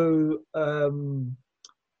also a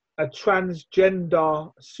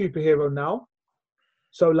transgender superhero now.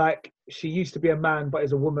 So, like, she used to be a man, but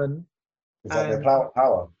is a woman. Is that their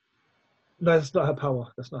power? No, that's not her power.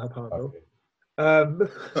 That's not her power, bro.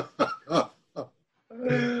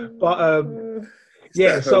 Okay.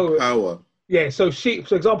 Yeah, so power. Yeah, so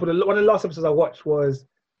for example, one of the last episodes I watched was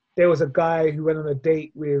there was a guy who went on a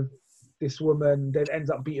date with this woman, then ends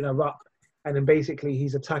up beating her up, and then basically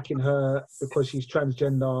he's attacking her because she's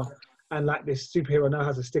transgender, and like this superhero now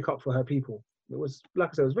has to stick up for her people. It was, like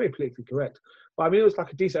I said, it was very politically correct, but I mean, it was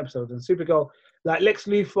like a decent episode. And Supergirl, like Lex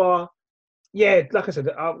Luthor, yeah, like I said,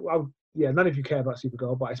 none of you care about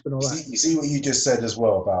Supergirl, but it's been all right. You see what you just said as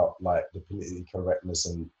well about like the politically correctness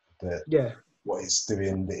and what it's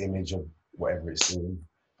doing, the image of whatever it's doing.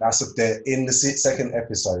 That's in the second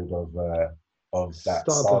episode of that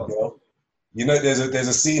Stargirl. You know, there's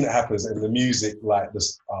a scene that happens, and the music, like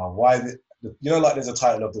this, there's a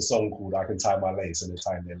title of the song called "I Can Tie My Lace," and they're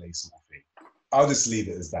tying their lace sort of thing. I'll just leave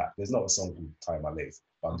it as that. There's not a song called "Tie My Lace,"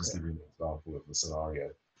 but I'm just giving you an example of the scenario.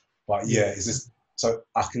 But yeah, it's just so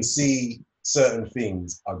I can see certain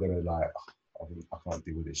things are gonna like, I can't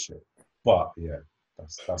deal with this shit. But yeah,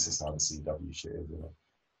 that's just how the CW shit is, you know.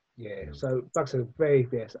 Yeah, so like I said, very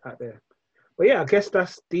best out there. But yeah, I guess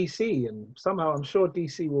that's DC, and somehow I'm sure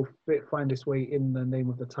DC will find its way in the name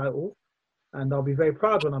of the title, and I'll be very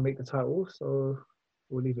proud when I make the title, so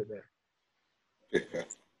we'll leave it there.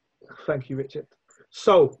 Thank you, Richard.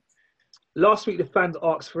 So, last week the fans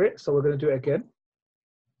asked for it, so we're going to do it again.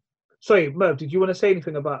 Sorry, Merv, did you want to say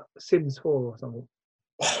anything about Sims 4 or something?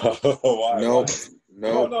 No.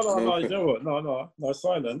 You know what? No,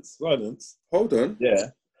 silence. Hold on.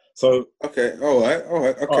 Yeah. So okay, all right,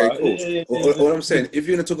 okay, cool. Yeah. What I'm saying, if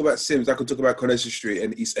you're gonna talk about Sims, I could talk about Coronation Street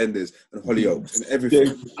and EastEnders and Hollyoaks and everything.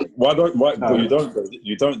 Yeah.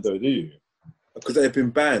 You don't though, do you? Because they've been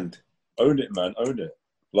banned. Own it, man. Own it.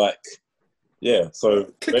 Like, yeah.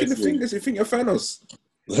 So clicking the fingers, you think you're Thanos.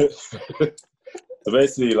 So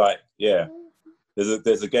basically, like, yeah.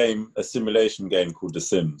 there's a simulation game called The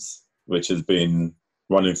Sims, which has been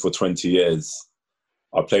running for 20 years.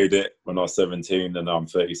 I played it when I was 17, and now I'm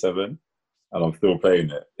 37, and I'm still playing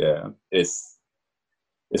it. Yeah, it's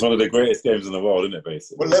one of the greatest games in the world, isn't it?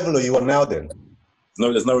 Basically. What level are you on now then?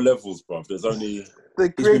 There's no levels, bro. There's only The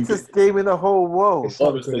greatest game in the whole world. It's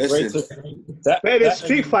so it's the good. greatest. Better than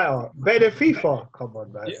Street Fighter. Better than FIFA. Come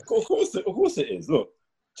on, man. Yeah, of course it is. Look,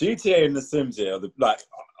 GTA and The Sims here, like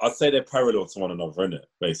I'd say they're parallel to one another, innit?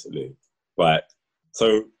 Basically, like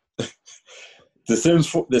so. The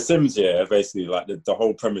Sims here, basically, like the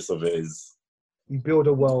whole premise of it is You build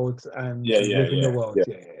a world and you live in the world.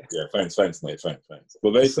 Yeah. Thanks, mate. Thanks.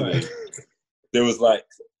 But basically, there was like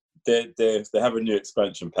they have a new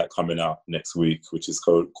expansion pack coming out next week, which is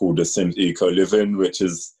called The Sims Eco Living, which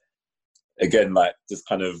is again like just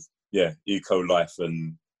kind of eco life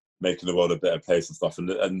and making the world a better place and stuff. And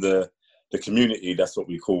the community, that's what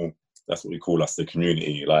we call us, the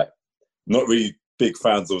community. Like, not really big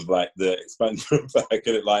fans of like the expansion pack,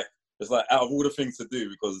 and it's like out of all the things to do,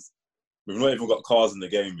 because we've not even got cars in the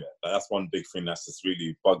game yet. Like, that's one big thing that's just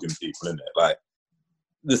really bugging people, isn't it? Like,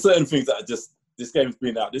 there's certain things that are just, this game's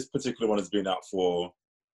been out, this particular one has been out for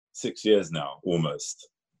 6 years now, almost.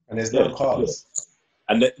 And there's no cars.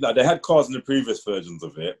 And they had cars in the previous versions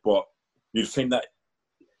of it, but you'd think that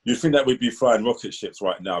we'd be flying rocket ships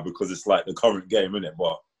right now because it's like the current game, isn't it?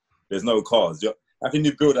 But there's no cars. How can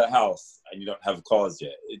you build a house and you don't have cars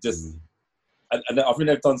yet? It just, and I think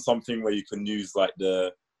they've done something where you can use like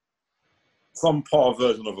some part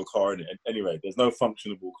version of a car in it. Anyway, there's no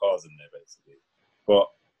functionable cars in there basically. But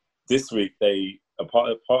this week, a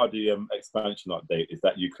part of the expansion update is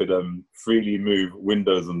that you could freely move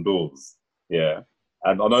windows and doors. Yeah,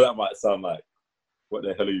 and I know that might sound like, what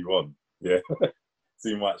the hell are you on? Yeah,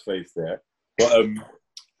 too much face there. But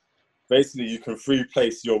basically, you can free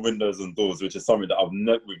place your windows and doors, which is something that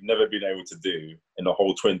we've never been able to do in the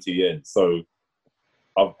whole 20 years. So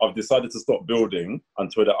I've decided to stop building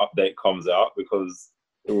until the update comes out, because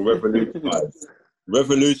it will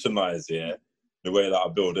revolutionize the way that I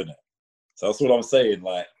build, innit? So that's what I'm saying.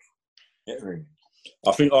 Like,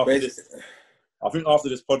 I think after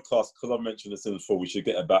this podcast, because I've mentioned The Sims 4, we should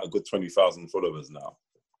get about a good 20,000 followers now,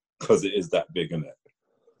 because it is that big, isn't it?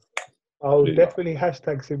 I would definitely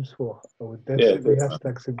hashtag Sims 4. I would definitely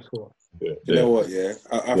hashtag Sims 4. You know what? Yeah,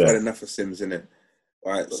 I've had enough of Sims, innit?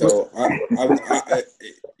 Right. So I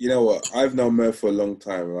you know what? I've known Merv for a long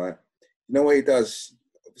time, right? You know what he does?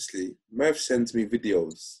 Obviously, Merv sends me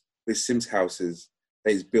videos with Sims houses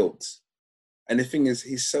that he's built, and the thing is,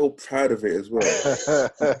 he's so proud of it as well.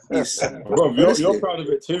 Bro, you're proud of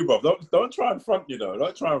it too, bro. Don't try and front, you know.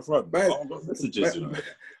 Don't try and front. I've got messages, you know.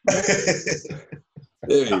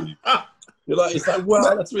 Hey. It's like,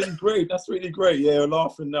 wow, that's really great. That's really great. Yeah, you're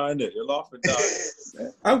laughing now, innit? You're laughing now.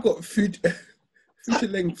 I've got future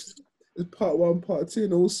length, part 1, part 2,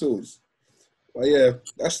 and all sorts. But yeah,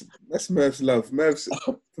 that's Merv's love. Merv's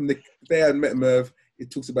from the day I met Merv, he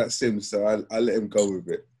talks about Sims, so I let him go with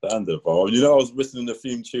it. Standard, bro. You know, I was listening to the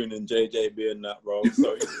theme tune and JJB and that, bro.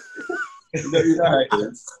 So you know how it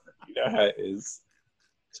is. You know how it is.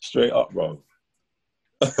 Straight up, bro.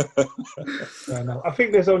 I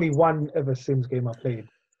think there's only one ever Sims game I played.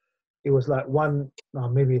 It was like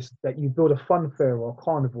maybe it's that you build a fun fair or a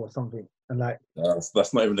carnival or something, and like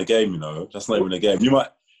that's not even a game, you know. That's not even a game. You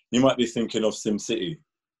might be thinking of SimCity.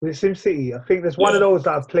 With SimCity, I think there's one of those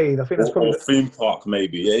that I've played. I think that's probably theme park,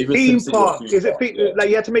 maybe. Yeah, even theme SimCity park. Is it like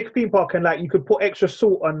you had to make a theme park and like you could put extra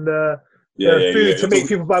salt on the food to make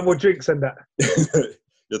people buy more drinks and that.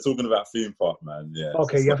 You're talking about theme park, man. Yeah.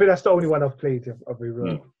 Okay, I think that's the only one I've played. I'll be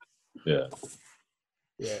real. Yeah.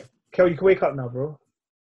 Yeah. Kel, you can wake up now, bro.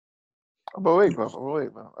 I'm awake,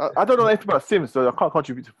 bro. I don't know anything about Sims, so I can't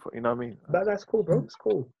contribute to, you know what I mean? That's cool, bro. It's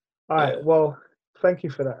cool. All right. Well, thank you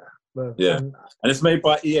for that. Bro. Yeah. And it's made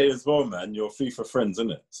by EA as well, man. Your FIFA friends,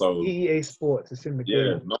 isn't it? So EA Sports. It's in the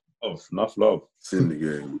game. Yeah, enough love. It's in the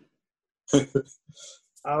game.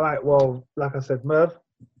 All right. Well, like I said, Merv,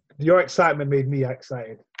 your excitement made me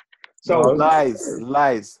excited. So lies.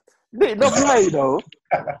 They love lying, though.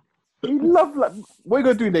 You love like. What are you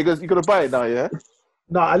gonna do, niggas? You gonna buy it now, yeah?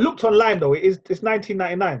 No, I looked online though. It's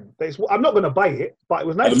 $19.99. I'm not gonna buy it, but it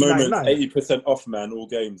was $19.99. At the moment, 80% off, man. All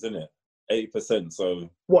games, isn't it? 80%. So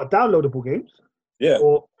what? Downloadable games? Yeah.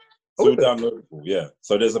 Still downloadable. Yeah.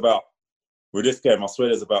 So there's with this game, I swear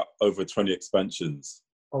there's about over 20 expansions.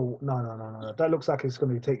 Oh no! That looks like it's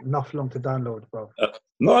going to take enough long to download, bro.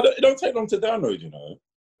 No, it don't take long to download, you know.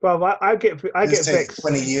 Bro, I get vexed.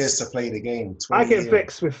 20 years to play the game. I get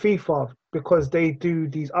vexed with FIFA because they do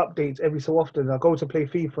these updates every so often. I go to play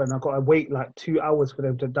FIFA and I got to wait like 2 hours for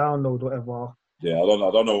them to download whatever. Yeah, I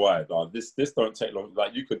don't know why. Like, this don't take long.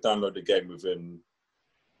 Like, you could download the game within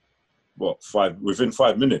within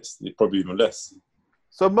 5 minutes, probably even less.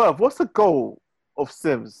 So Merv, what's the goal of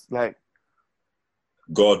Sims? Like,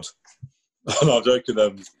 God, no, I'm joking.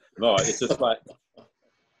 No, it's just like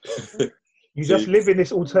You So just live in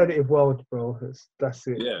this alternative world, bro. That's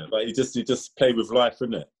it. yeah, like you just play with life,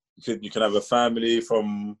 innit? You can have a family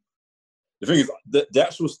from. The thing is, the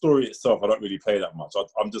actual story itself, I don't really play that much.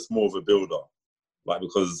 I'm just more of a builder, like,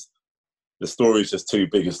 because the story is just too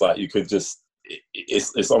big. It's like you could just,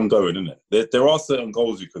 it's ongoing, isn't it? There are certain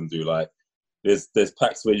goals you can do. Like there's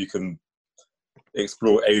packs where you can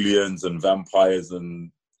explore aliens and vampires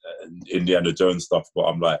and Indiana Jones stuff. But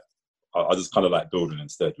I'm like, I just kind of like building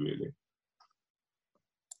instead, really.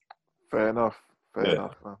 fair enough, Yeah.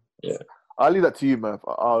 man. Yeah. I'll leave that to you, Merv.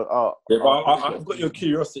 Yeah, but I've got your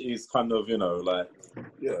curiosities, kind of, like,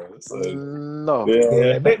 yeah. So No.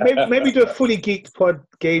 Yeah, maybe do a fully geeked pod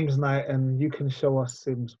games night, and you can show us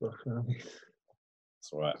Sims, bro. You know what I mean?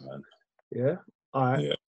 it's all right, man. Yeah. All right.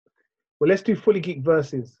 Yeah. Well, let's do fully geek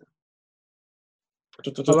versus.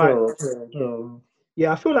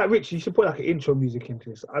 Yeah, I feel like Rich, you should put like an intro music into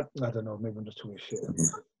this. I don't know, maybe I'm just talking shit.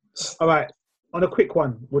 All right, on a quick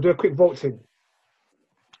one, we'll do a quick voting.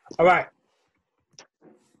 All right.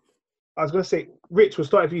 I was gonna say, Rich, we'll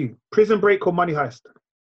start with you. Prison Break or Money Heist?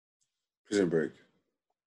 Prison Break.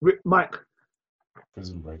 Mike.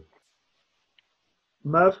 Prison Break.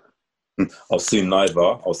 Merv. I've seen neither.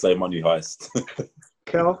 I'll say Money Heist.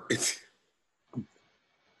 Kel.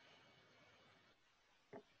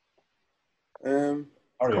 Hurry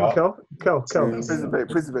Come on, up. Kel. Prison Break.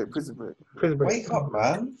 Prison Break. Wake up,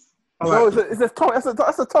 man. All No, right.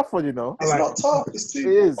 that's a tough one, you know. It's All right. not tough. It's It too.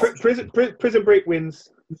 is. Prison Break wins.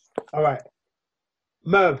 All right.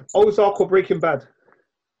 Merv, Ozark or Breaking Bad?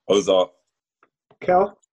 Ozark.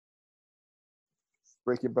 Kel.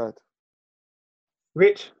 Breaking Bad.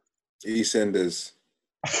 Rich. EastEnders.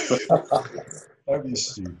 Don't be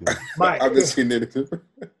stupid. Mike. I've just seen it.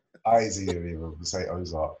 Easy, even. We say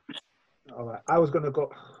Ozark. All right. I was gonna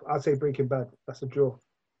go. I'd say Breaking Bad. That's a draw.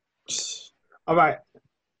 All right.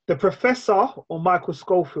 The Professor or Michael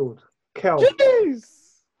Schofield? Kel. Jeez.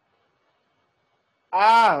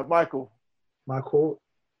 Michael. Michael.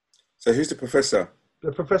 So who's the professor?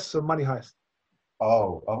 The Professor of Money Heist.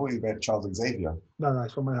 Oh, I thought you meant Charles Xavier. No,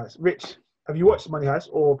 it's from Money Heist. Rich, have you watched Money Heist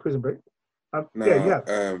or Prison Break? No, Yeah, you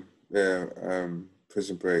have.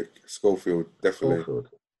 Prison Break. Schofield, definitely. Schofield.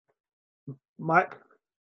 Mike.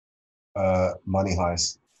 Money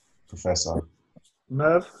Heist. Professor.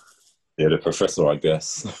 Merv. Yeah, the Professor, I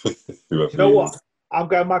guess. You know what? I'm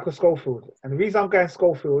going Michael Schofield. And the reason I'm going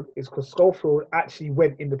Schofield is because Schofield actually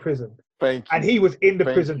went in the prison. Thank you. And he was in the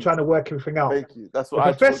Thank prison you. trying to work everything out. Thank you. That's The what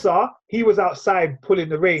Professor, he was outside pulling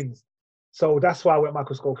the reins. So that's why I went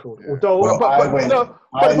Michael Schofield. Yeah. Although, Well, I only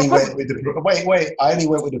but- went with the wait. I only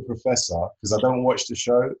went with the Professor because I don't watch the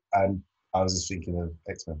show, and I was just thinking of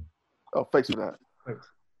X-Men. Oh, thanks for that. Thanks.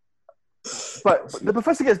 But the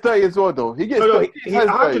Professor gets dirty as well, though. He gets No, dirty. he's He has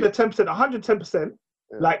dirty. 110%.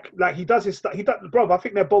 Yeah. Like he does his stuff. Bro, I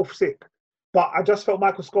think they're both sick. But I just felt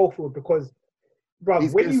Michael Schofield because, bro,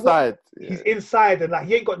 He's when inside. he's inside and like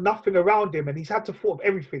he ain't got nothing around him and he's had to thought of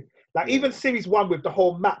everything. Like even series 1 with the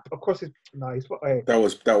whole map across his. No, he's. Hey, That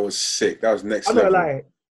was sick. That was next I'm not level. gonna lie.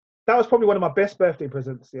 That was probably one of my best birthday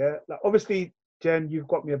presents. Yeah, like obviously, Jen, you've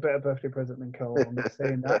got me a better birthday present than Kel. I'm not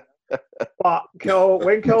saying that. But Kel,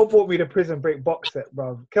 when Kel bought me the Prison Break box set,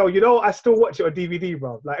 bro, Kel, you know I still watch it on DVD,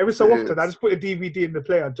 bro. Like every so Yes. often, I just put a DVD in the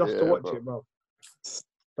player just to Yeah, watch bro. it, bro.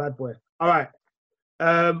 Bad boy. All right,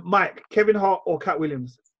 Mike, Kevin Hart or Cat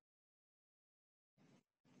Williams?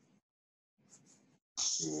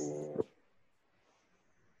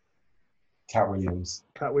 Cat Williams.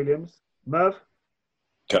 Cat Williams. Merv,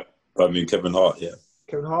 Kevin Hart, yeah.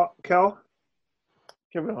 Kevin Hart, Kel.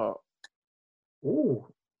 Kevin Hart. Ooh,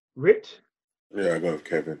 Rich. Yeah, I go with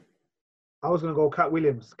Kevin. I was gonna go Cat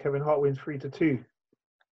Williams. Kevin Hart wins 3-2.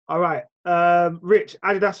 All right, Rich,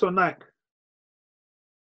 Adidas or Nike?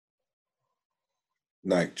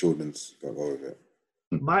 Nike Jordans. Gotta go with it.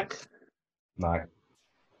 Mike. Nike.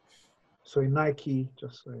 Sorry, Nike.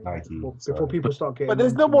 Just so Nike, before sorry. people start getting. But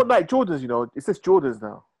there's no onto more me. Nike Jordans, you know. It says Jordans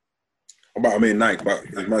now. I mean Nike, but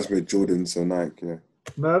it reminds me of Jordan, so Nike, yeah.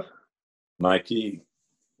 Merv, Nike.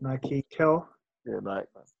 Nike, Kel. Yeah, Nike.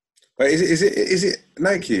 Man. But is it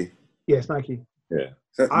Nike? Yes, Nike. Yeah.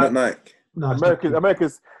 Is that not Nike? No, it's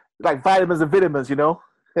America's like vitamins and vitamins, you know.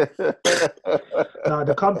 no,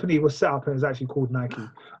 the company was set up and it was actually called Nike.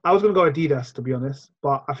 I was gonna go Adidas to be honest,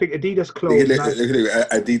 but I think Adidas clothes. Look at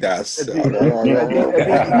Adidas.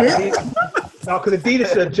 No, because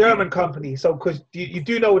Adidas is a German company. So, because you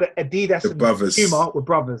do know that Adidas The and brothers. Puma were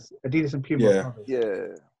brothers. Adidas and Puma Yeah. were brothers. Yeah.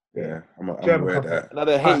 Yeah, I'm German aware of company. that. Now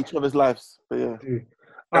they hate each other's lives. But yeah. Dude.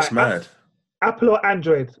 That's All right, mad. Apple or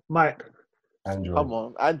Android, Mike? Android. Come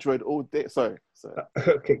on. Android all day. Sorry.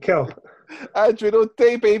 Okay, Kel. Android all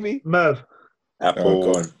day, baby. Merv. Oh, Apple,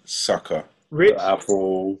 go on, sucker. Rich.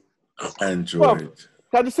 Apple. Android.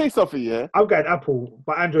 Can I just say something, yeah? I'm going Apple,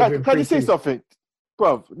 but Android. Can you say something?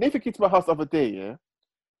 Bruv, Nathan came to my house the other day, yeah?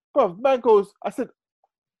 Bruv, man goes, I said,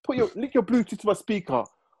 link your Bluetooth to my speaker.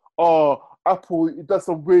 Oh, Apple, it does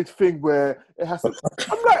some weird thing where it has to...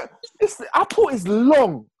 I'm like, Apple is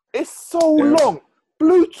long. It's so long.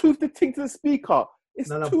 Bluetooth the thing to the speaker. It's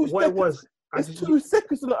No, 2 what seconds. it was. It's 2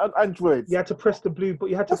 seconds on Android. You had to press the blue, but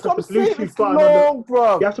you had to That's press what the I'm saying. Bluetooth It's button long,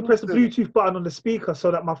 bruv. You have to press the Bluetooth button on the speaker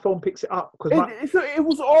so that my phone picks it up. Because It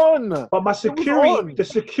was on. but my security, the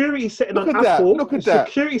security setting on Apple, the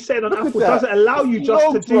security setting on Apple doesn't allow you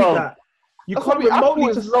just to do that. You can't remotely Apple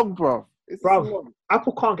is long, bro. Bro,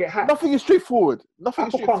 Apple can't get hacked. Nothing is straightforward.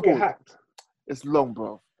 Apple can't get hacked. It's long,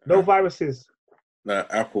 bro. No viruses. No,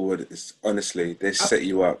 Apple would. Honestly, they set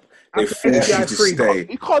you up. They Apple force you to SDI-free. stay.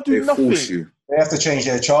 You can't do They nothing. force you. They have to change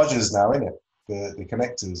their chargers now, innit? The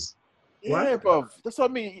connectors. Yeah, bro. That's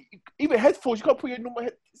what I mean. Even headphones, you can't put your normal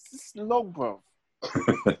head. It's just long, bro.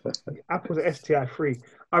 Apple's STI free.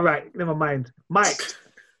 All right, never mind. Mike,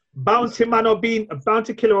 Bounty Man or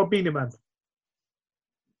Bounty Killer or Beanie Man?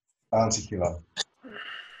 Bounty Killer.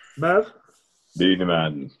 Merv? Beanie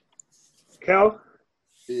Man. Kel?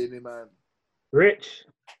 Beanie Man. Rich?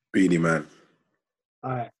 Beanie Man.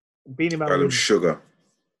 All right. Beanie Man I love wins. sugar.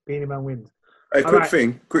 Beanie Man wins. Hey, All right.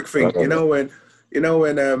 quick thing. You know when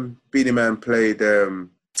Beanie Man played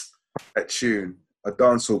that tune, A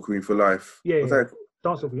Dancehall Queen for Life. Yeah, Was yeah. that,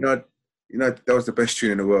 Dance with you know that was the best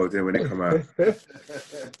tune in the world. Then when it come out,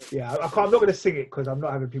 Yeah, I'm not going to sing it because I'm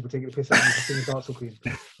not having people taking the piss out of me for singing Dance Queen.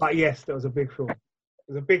 But yes, that was a big film. It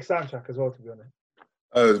was a big soundtrack as well, to be honest.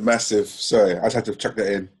 oh, it was massive. Sorry, I just had to chuck that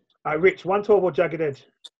in. All right, Rich, 112 or Jagged Edge?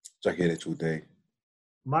 Jackie Edge all day.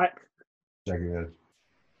 Mike? Jagged Edge.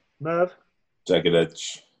 Merv? Jagged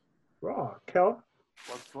Edge. Raw. Kel?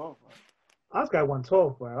 112, man. I was going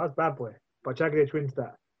 112, bro. I was bad boy. But Jagged Edge wins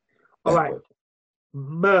that. All right.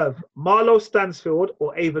 Merv, Marlo Stansfield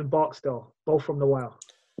or Avon Barksdale? Both from the Wild.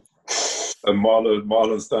 And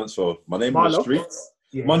Marlon stands for my name on the Marlo? streets.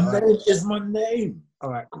 Yeah, My all right. name is my name. All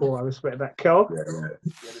right, cool. I respect that. Kel? Yeah.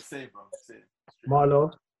 Yeah, the same, bro. Same.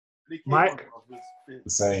 Marlo? Mike? The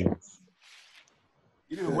same.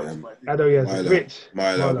 You didn't watch it, Mike. I know, yes. Milo. Rich?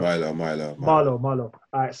 Milo. Marlo.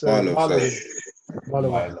 All right, so Marlo, Marlo. sorry.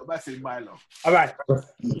 Marlo. Milo. I say Milo. All right,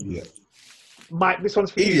 Yeah. Mike, this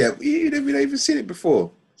one's for you. Yeah, you've never even seen it before.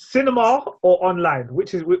 Cinema or online?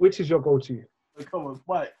 Which is your go-to? Come on,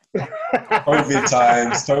 Mike. COVID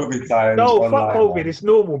times. No, online, fuck COVID. man. It's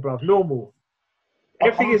normal, bro. Normal.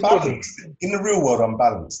 Everything I'm is good. balanced. In the real world, I'm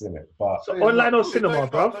balanced, innit? But So online or cinema,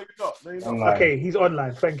 bro? No, you're not. No, you're not. online. Okay, he's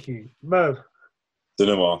online. Thank you. Merv,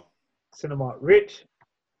 Cinema. cinema. Rich,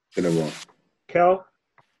 Cinema. Kel.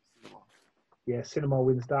 Yeah, cinema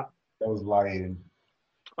wins that. that was lying.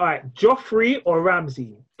 All right, Joffrey or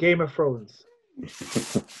Ramsay? Game of Thrones.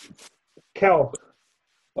 Kel,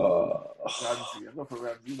 Ramsey. I'm not for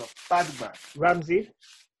Ramsey. He's a bad man. Ramsay.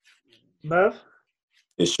 Merv.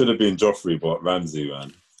 It should have been Joffrey, but Ramsey,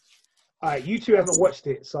 man. All right, you two haven't watched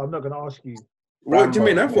it, so I'm not going to ask you. What do you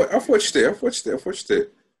mean? Rambo. I've watched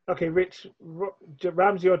it. Okay, Rich,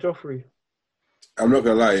 Ramsay or Joffrey? I'm not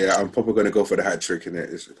gonna lie, yeah, I'm probably gonna go for the hat trick in it.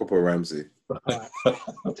 It's proper Ramsey. All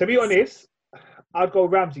right. To be honest, I'd go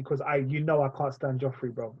Ramsay because I can't stand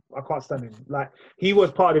Joffrey, bro. I can't stand him. Like, he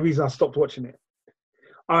was part of the reason I stopped watching it.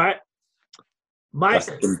 All right, Mike.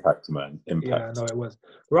 That's impact, man. Impact. Yeah, no, it was.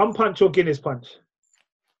 Rum punch or Guinness punch?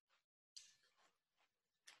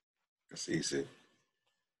 That's easy.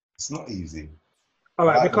 It's not easy. All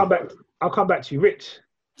right, I'll come back to you, Rich.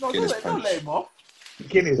 No, Guinness don't punch. let him off.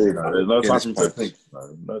 Guinness. There's no time Guinness for him to punch. think,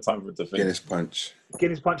 man. No time for him to think. Guinness punch.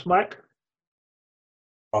 Guinness punch, Mike.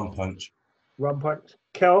 Rum punch. Rum punch.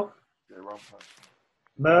 Kel. Yeah, rum punch.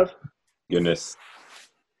 Merv. Guinness.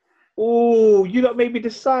 Oh, you lot made me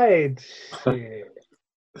decide. Shit.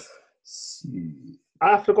 I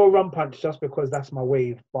have to go rum punch just because that's my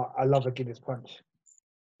wave, but I love a Guinness punch.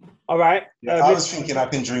 All right. Yeah, I was thinking I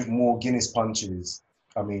can drink more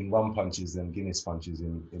rum punches than Guinness punches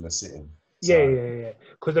in a sitting. So, Yeah.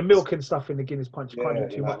 Because the milk and stuff in the Guinness punch, you can't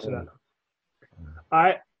do too much of that. All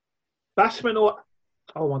right. Bashman or...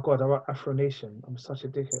 Oh, my God, I wrote Afro Nation. I'm such a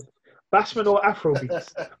dickhead. Bashman or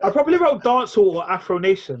Afrobeats? I probably wrote Dancehall or Afro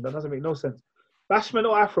Nation. That doesn't make no sense. Bashman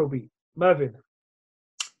or Afrobeat? Mervin?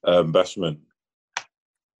 Bashman.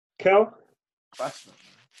 Kel, Bashment,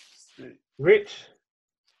 man. Rich,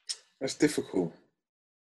 That's difficult.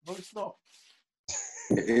 No, it's not.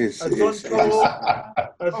 It is. It is. It is.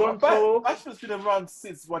 Azonto. Bashment's been around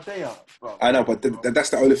since Wadea, bro. I know, but that's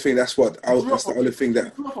the only thing. That's what. That's the only thing You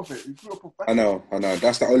that. grew up of it. You grew up of I know.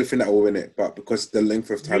 That's the only thing that will win it. But because the length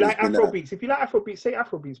of You time like has been out. Afrobeats? If you like Afrobeats, say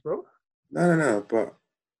Afrobeats, bro. No. But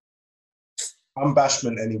I'm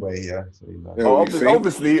Bashment anyway, yeah. So, you know. Oh, you think?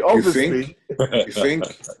 obviously. You think?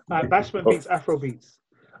 All right, Bashment beats Afrobeats.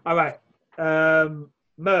 All right,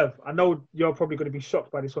 Merv, I know you're probably going to be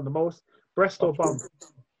shocked by this one the most. Breast or bum?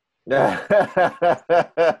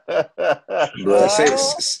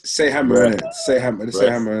 Say hammer in it. Say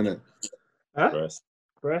hammer in it. Huh? Breast.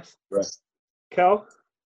 Breast. Kel,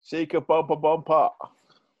 Shake a bumper.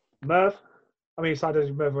 Merv. I mean, sorry,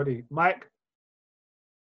 there's Merv already. Mike,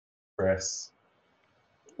 Press.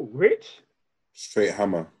 Ooh, Rich. Straight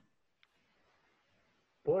hammer.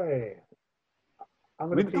 Boy, I'm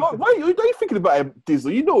gonna. Why are you thinking about him,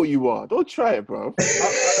 Dizzle? You know what you are. Don't try it, bro.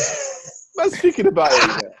 Man's thinking about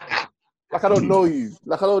it. Yeah. Like I don't know you.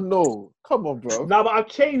 Like I don't know. Come on, bro. No, but I've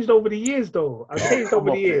changed over the years, though. I've changed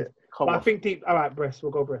over the years. Come But on. I think deep. All right, breast.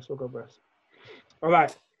 We'll go breast. All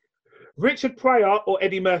right. Richard Pryor or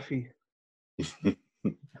Eddie Murphy?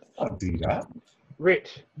 I'll do that.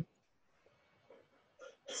 Rich.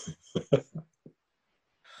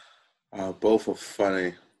 Both are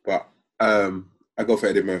funny, but I go for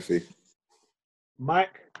Eddie Murphy.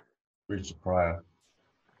 Mike. Richard Pryor.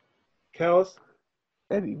 Kels.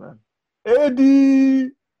 Eddie, man.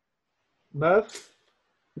 Eddie. Merv.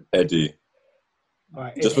 Eddie. All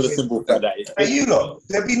right. Just for the Eddie simple fact that Hey, you lot,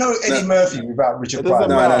 there'd be no Eddie Murphy without Richard Pryor.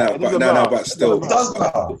 No, but still. It does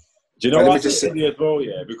matter. Do you know Let what me I just think Eddie as well?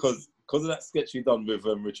 Yeah, because of that sketch he done with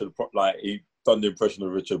like he done the impression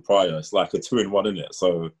of Richard Pryor. It's like a 2-in-1, isn't it?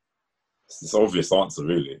 So it's an obvious answer,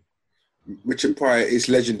 really. Richard Pryor is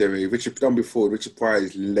legendary. Richard Pryor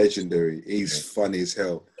is legendary. He's funny as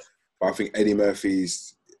hell. But I think Eddie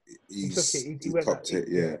Murphy's he topped it.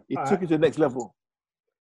 Yeah. He took it to the next level.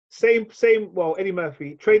 Same. Well, Eddie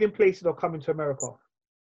Murphy. Trading Places or Coming to America?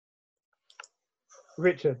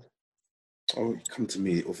 Richard. Oh, come to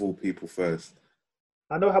me of all people first.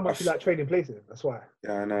 I know how much you like Trading Places. That's why.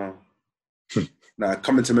 Yeah, I know. Nah,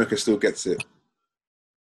 Coming to America still gets it.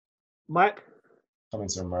 Mike. Coming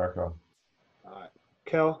to America. All right.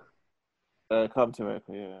 Kel. Come to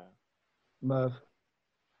America, yeah. Merv.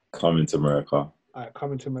 Coming to America. All right.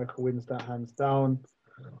 Coming to America wins that hands down.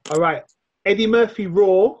 All right. Eddie Murphy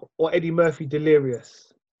Raw or Eddie Murphy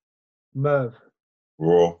Delirious? Merv.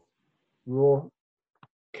 Raw.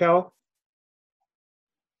 Kel.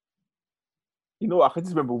 You know what? I can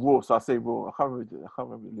just remember Raw, so I say Raw. I can't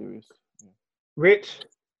remember Delirious. Yeah. Rich.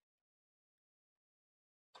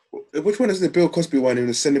 Which one is the Bill Cosby one? He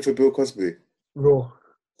was sending for Bill Cosby. Raw.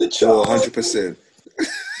 The child. 100%.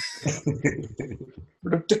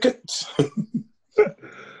 The ticket.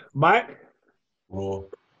 Mike. Raw.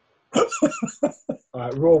 All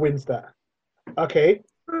right, Raw wins that. Okay.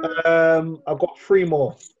 I've got 3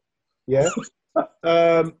 more. Yeah.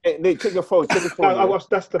 Hey, Nate, take your phone. That's the third one.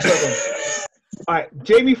 All right,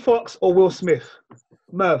 Jamie Foxx or Will Smith?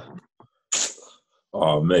 Merv.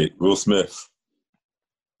 Oh, mate, Will Smith.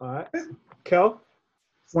 All right. Kel.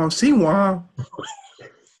 Wow, see wow.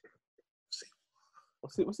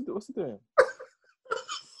 What's he doing?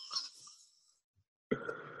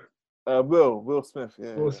 Will Smith.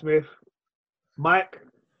 Yeah. Will Smith. Mike.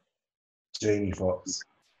 Jamie Foxx.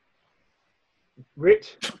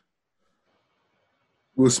 Rich.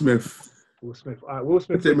 Will Smith. Will Smith. All right, Will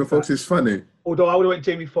Smith. Jamie wins Foxx that. is funny. Although I would have went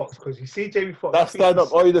Jamie Foxx because you see Jamie Foxx. That's stand up.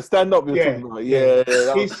 Oh, the stand up you're talking about. Yeah,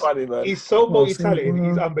 that was funny, man. He's so multi-talented.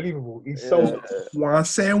 He's unbelievable. He's so Wah,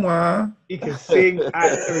 say wah. he can sing,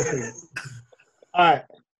 act, everything. All right,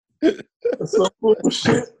 That's some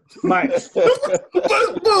bullshit. Mike. Bullshit,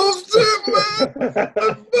 man.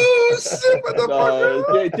 Bullshit,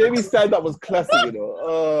 motherfucker. Jamie's stand up was classic, you know.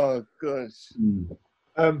 Oh gosh.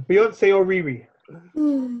 Beyonce or Riri?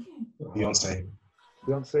 Beyonce.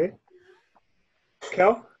 Beyonce.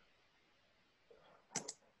 Kel.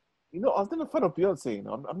 You know, I was never a fan of Beyonce. You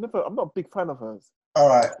know, I'm not a big fan of hers. All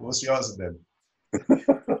right, what's your answer then?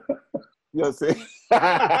 Beyonce.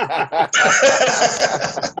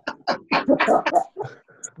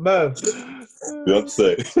 Merv.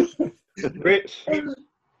 Beyonce. Rich.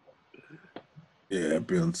 Yeah,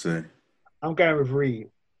 Beyonce. I'm going with Riri.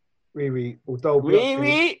 Although Beyonce,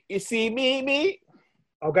 Riri, you see me.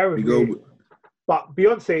 I'll go with You go. Riri. But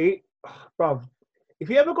Beyonce, bruv, if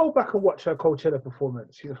you ever go back and watch her Coachella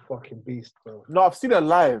performance, she's a fucking beast, bro. No, I've seen her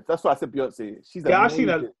live. That's why I said Beyonce. She's Yeah, I've seen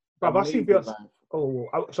her. amazing. Bruv, I've seen Amazing Beyonce. live.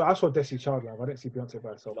 So I saw Destiny Child live. I didn't see Beyonce by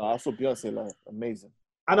herself. No, I saw Beyonce live. Amazing.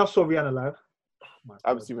 And I saw Rihanna live. My I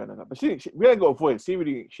haven't God. seen Rihanna live. But Rihanna got a voice. She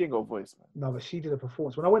ain't got a voice, man. No, but she did a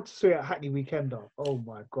performance. When I went to see it at Hackney Weekender, oh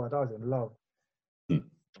my God, I was in love.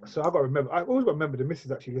 So I always got to remember the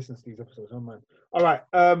missus actually listens to these episodes. Oh man. All right,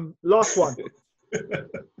 last one.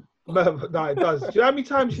 No, it does. Do you know how many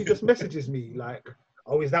times she just messages me like,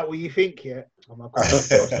 "Oh, is that what you think?" Yeah. Oh my God.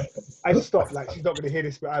 I just stopped. Like, she's not going to hear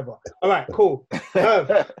this bit either. All right, cool.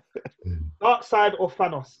 Darkseid or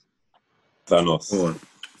Thanos? Thanos.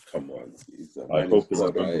 Come on. I hope it's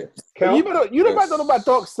not right. going. Kel? You don't know about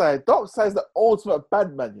Darkseid. Darkseid's the ultimate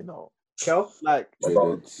bad man, you know. Kel? Like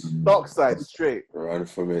Darkseid straight. Run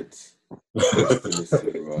from it. No,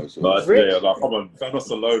 it's Rich? like, come on, Thanos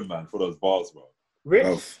alone, man, for those bars, bro.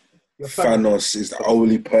 Rich? You're Thanos. Thanos is the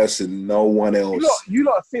only person, no one else. You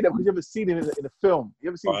lot say that because you haven't seen him in the film. You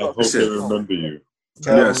haven't seen I him. hope they remember you.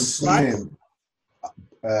 Yes. Right?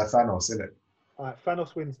 Thanos, innit? All right,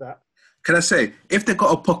 Thanos wins that. Can I say, if they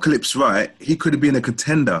got Apocalypse right, he could have been a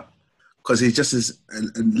contender because he's just as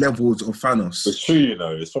levels of Thanos. It's true, you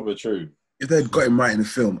know. It's probably true. If they'd got him right in the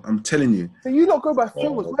film, I'm telling you. So you not go by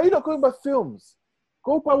films. Why are you not going by films?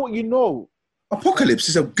 Go by what you know. Apocalypse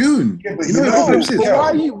is a goon. Yeah, but you know you what know- Apocalypse is? But Yeah.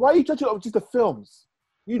 why are you judging it off just the films?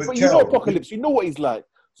 But But you know Kel, Apocalypse. You know what he's like.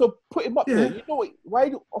 So put him up Yeah. there. You know what? Why are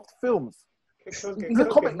you off the films? He's a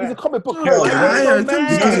comic book Why hero. are you Yeah, so yeah,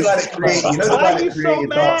 mad? You know the guy that created, Why are you so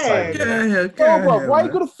Darkseid. mad? No, bro. Why you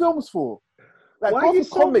go to films for? Like, Why go are you for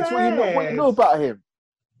so comics. What you mad? know about him.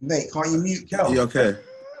 Nate, can't you mute Kel? Yeah, okay.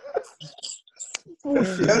 You know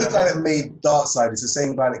the guy that made Darkseid is the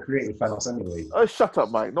same guy that created Thanos anyway. Oh, shut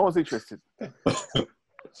up, Mike. No one's interested.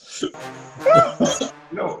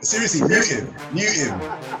 No, seriously, mute him. Mute him.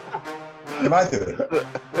 Can I do it?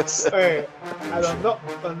 Hey, and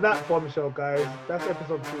on that bombshell, guys, that's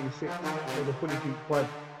episode 46 of the Fully Geek Pod.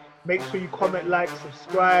 Make sure you comment, like,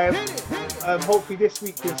 subscribe. Hopefully this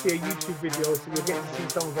week you'll see a YouTube video, so you'll get to see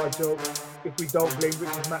some of our jokes. If we don't, blame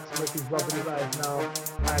Richard Maximus, he's rubbing his eyes now.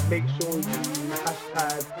 And make sure you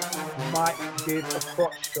hashtag Mike did a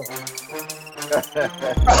crotch shot.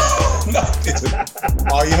 No, I didn't.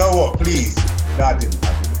 Oh, you know what? Please. No, I didn't.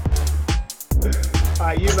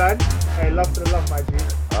 Alright, you man. Hey, love for the love, my G.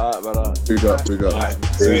 All right, brother. Big up. Alright,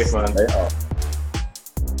 Safe, man. Later.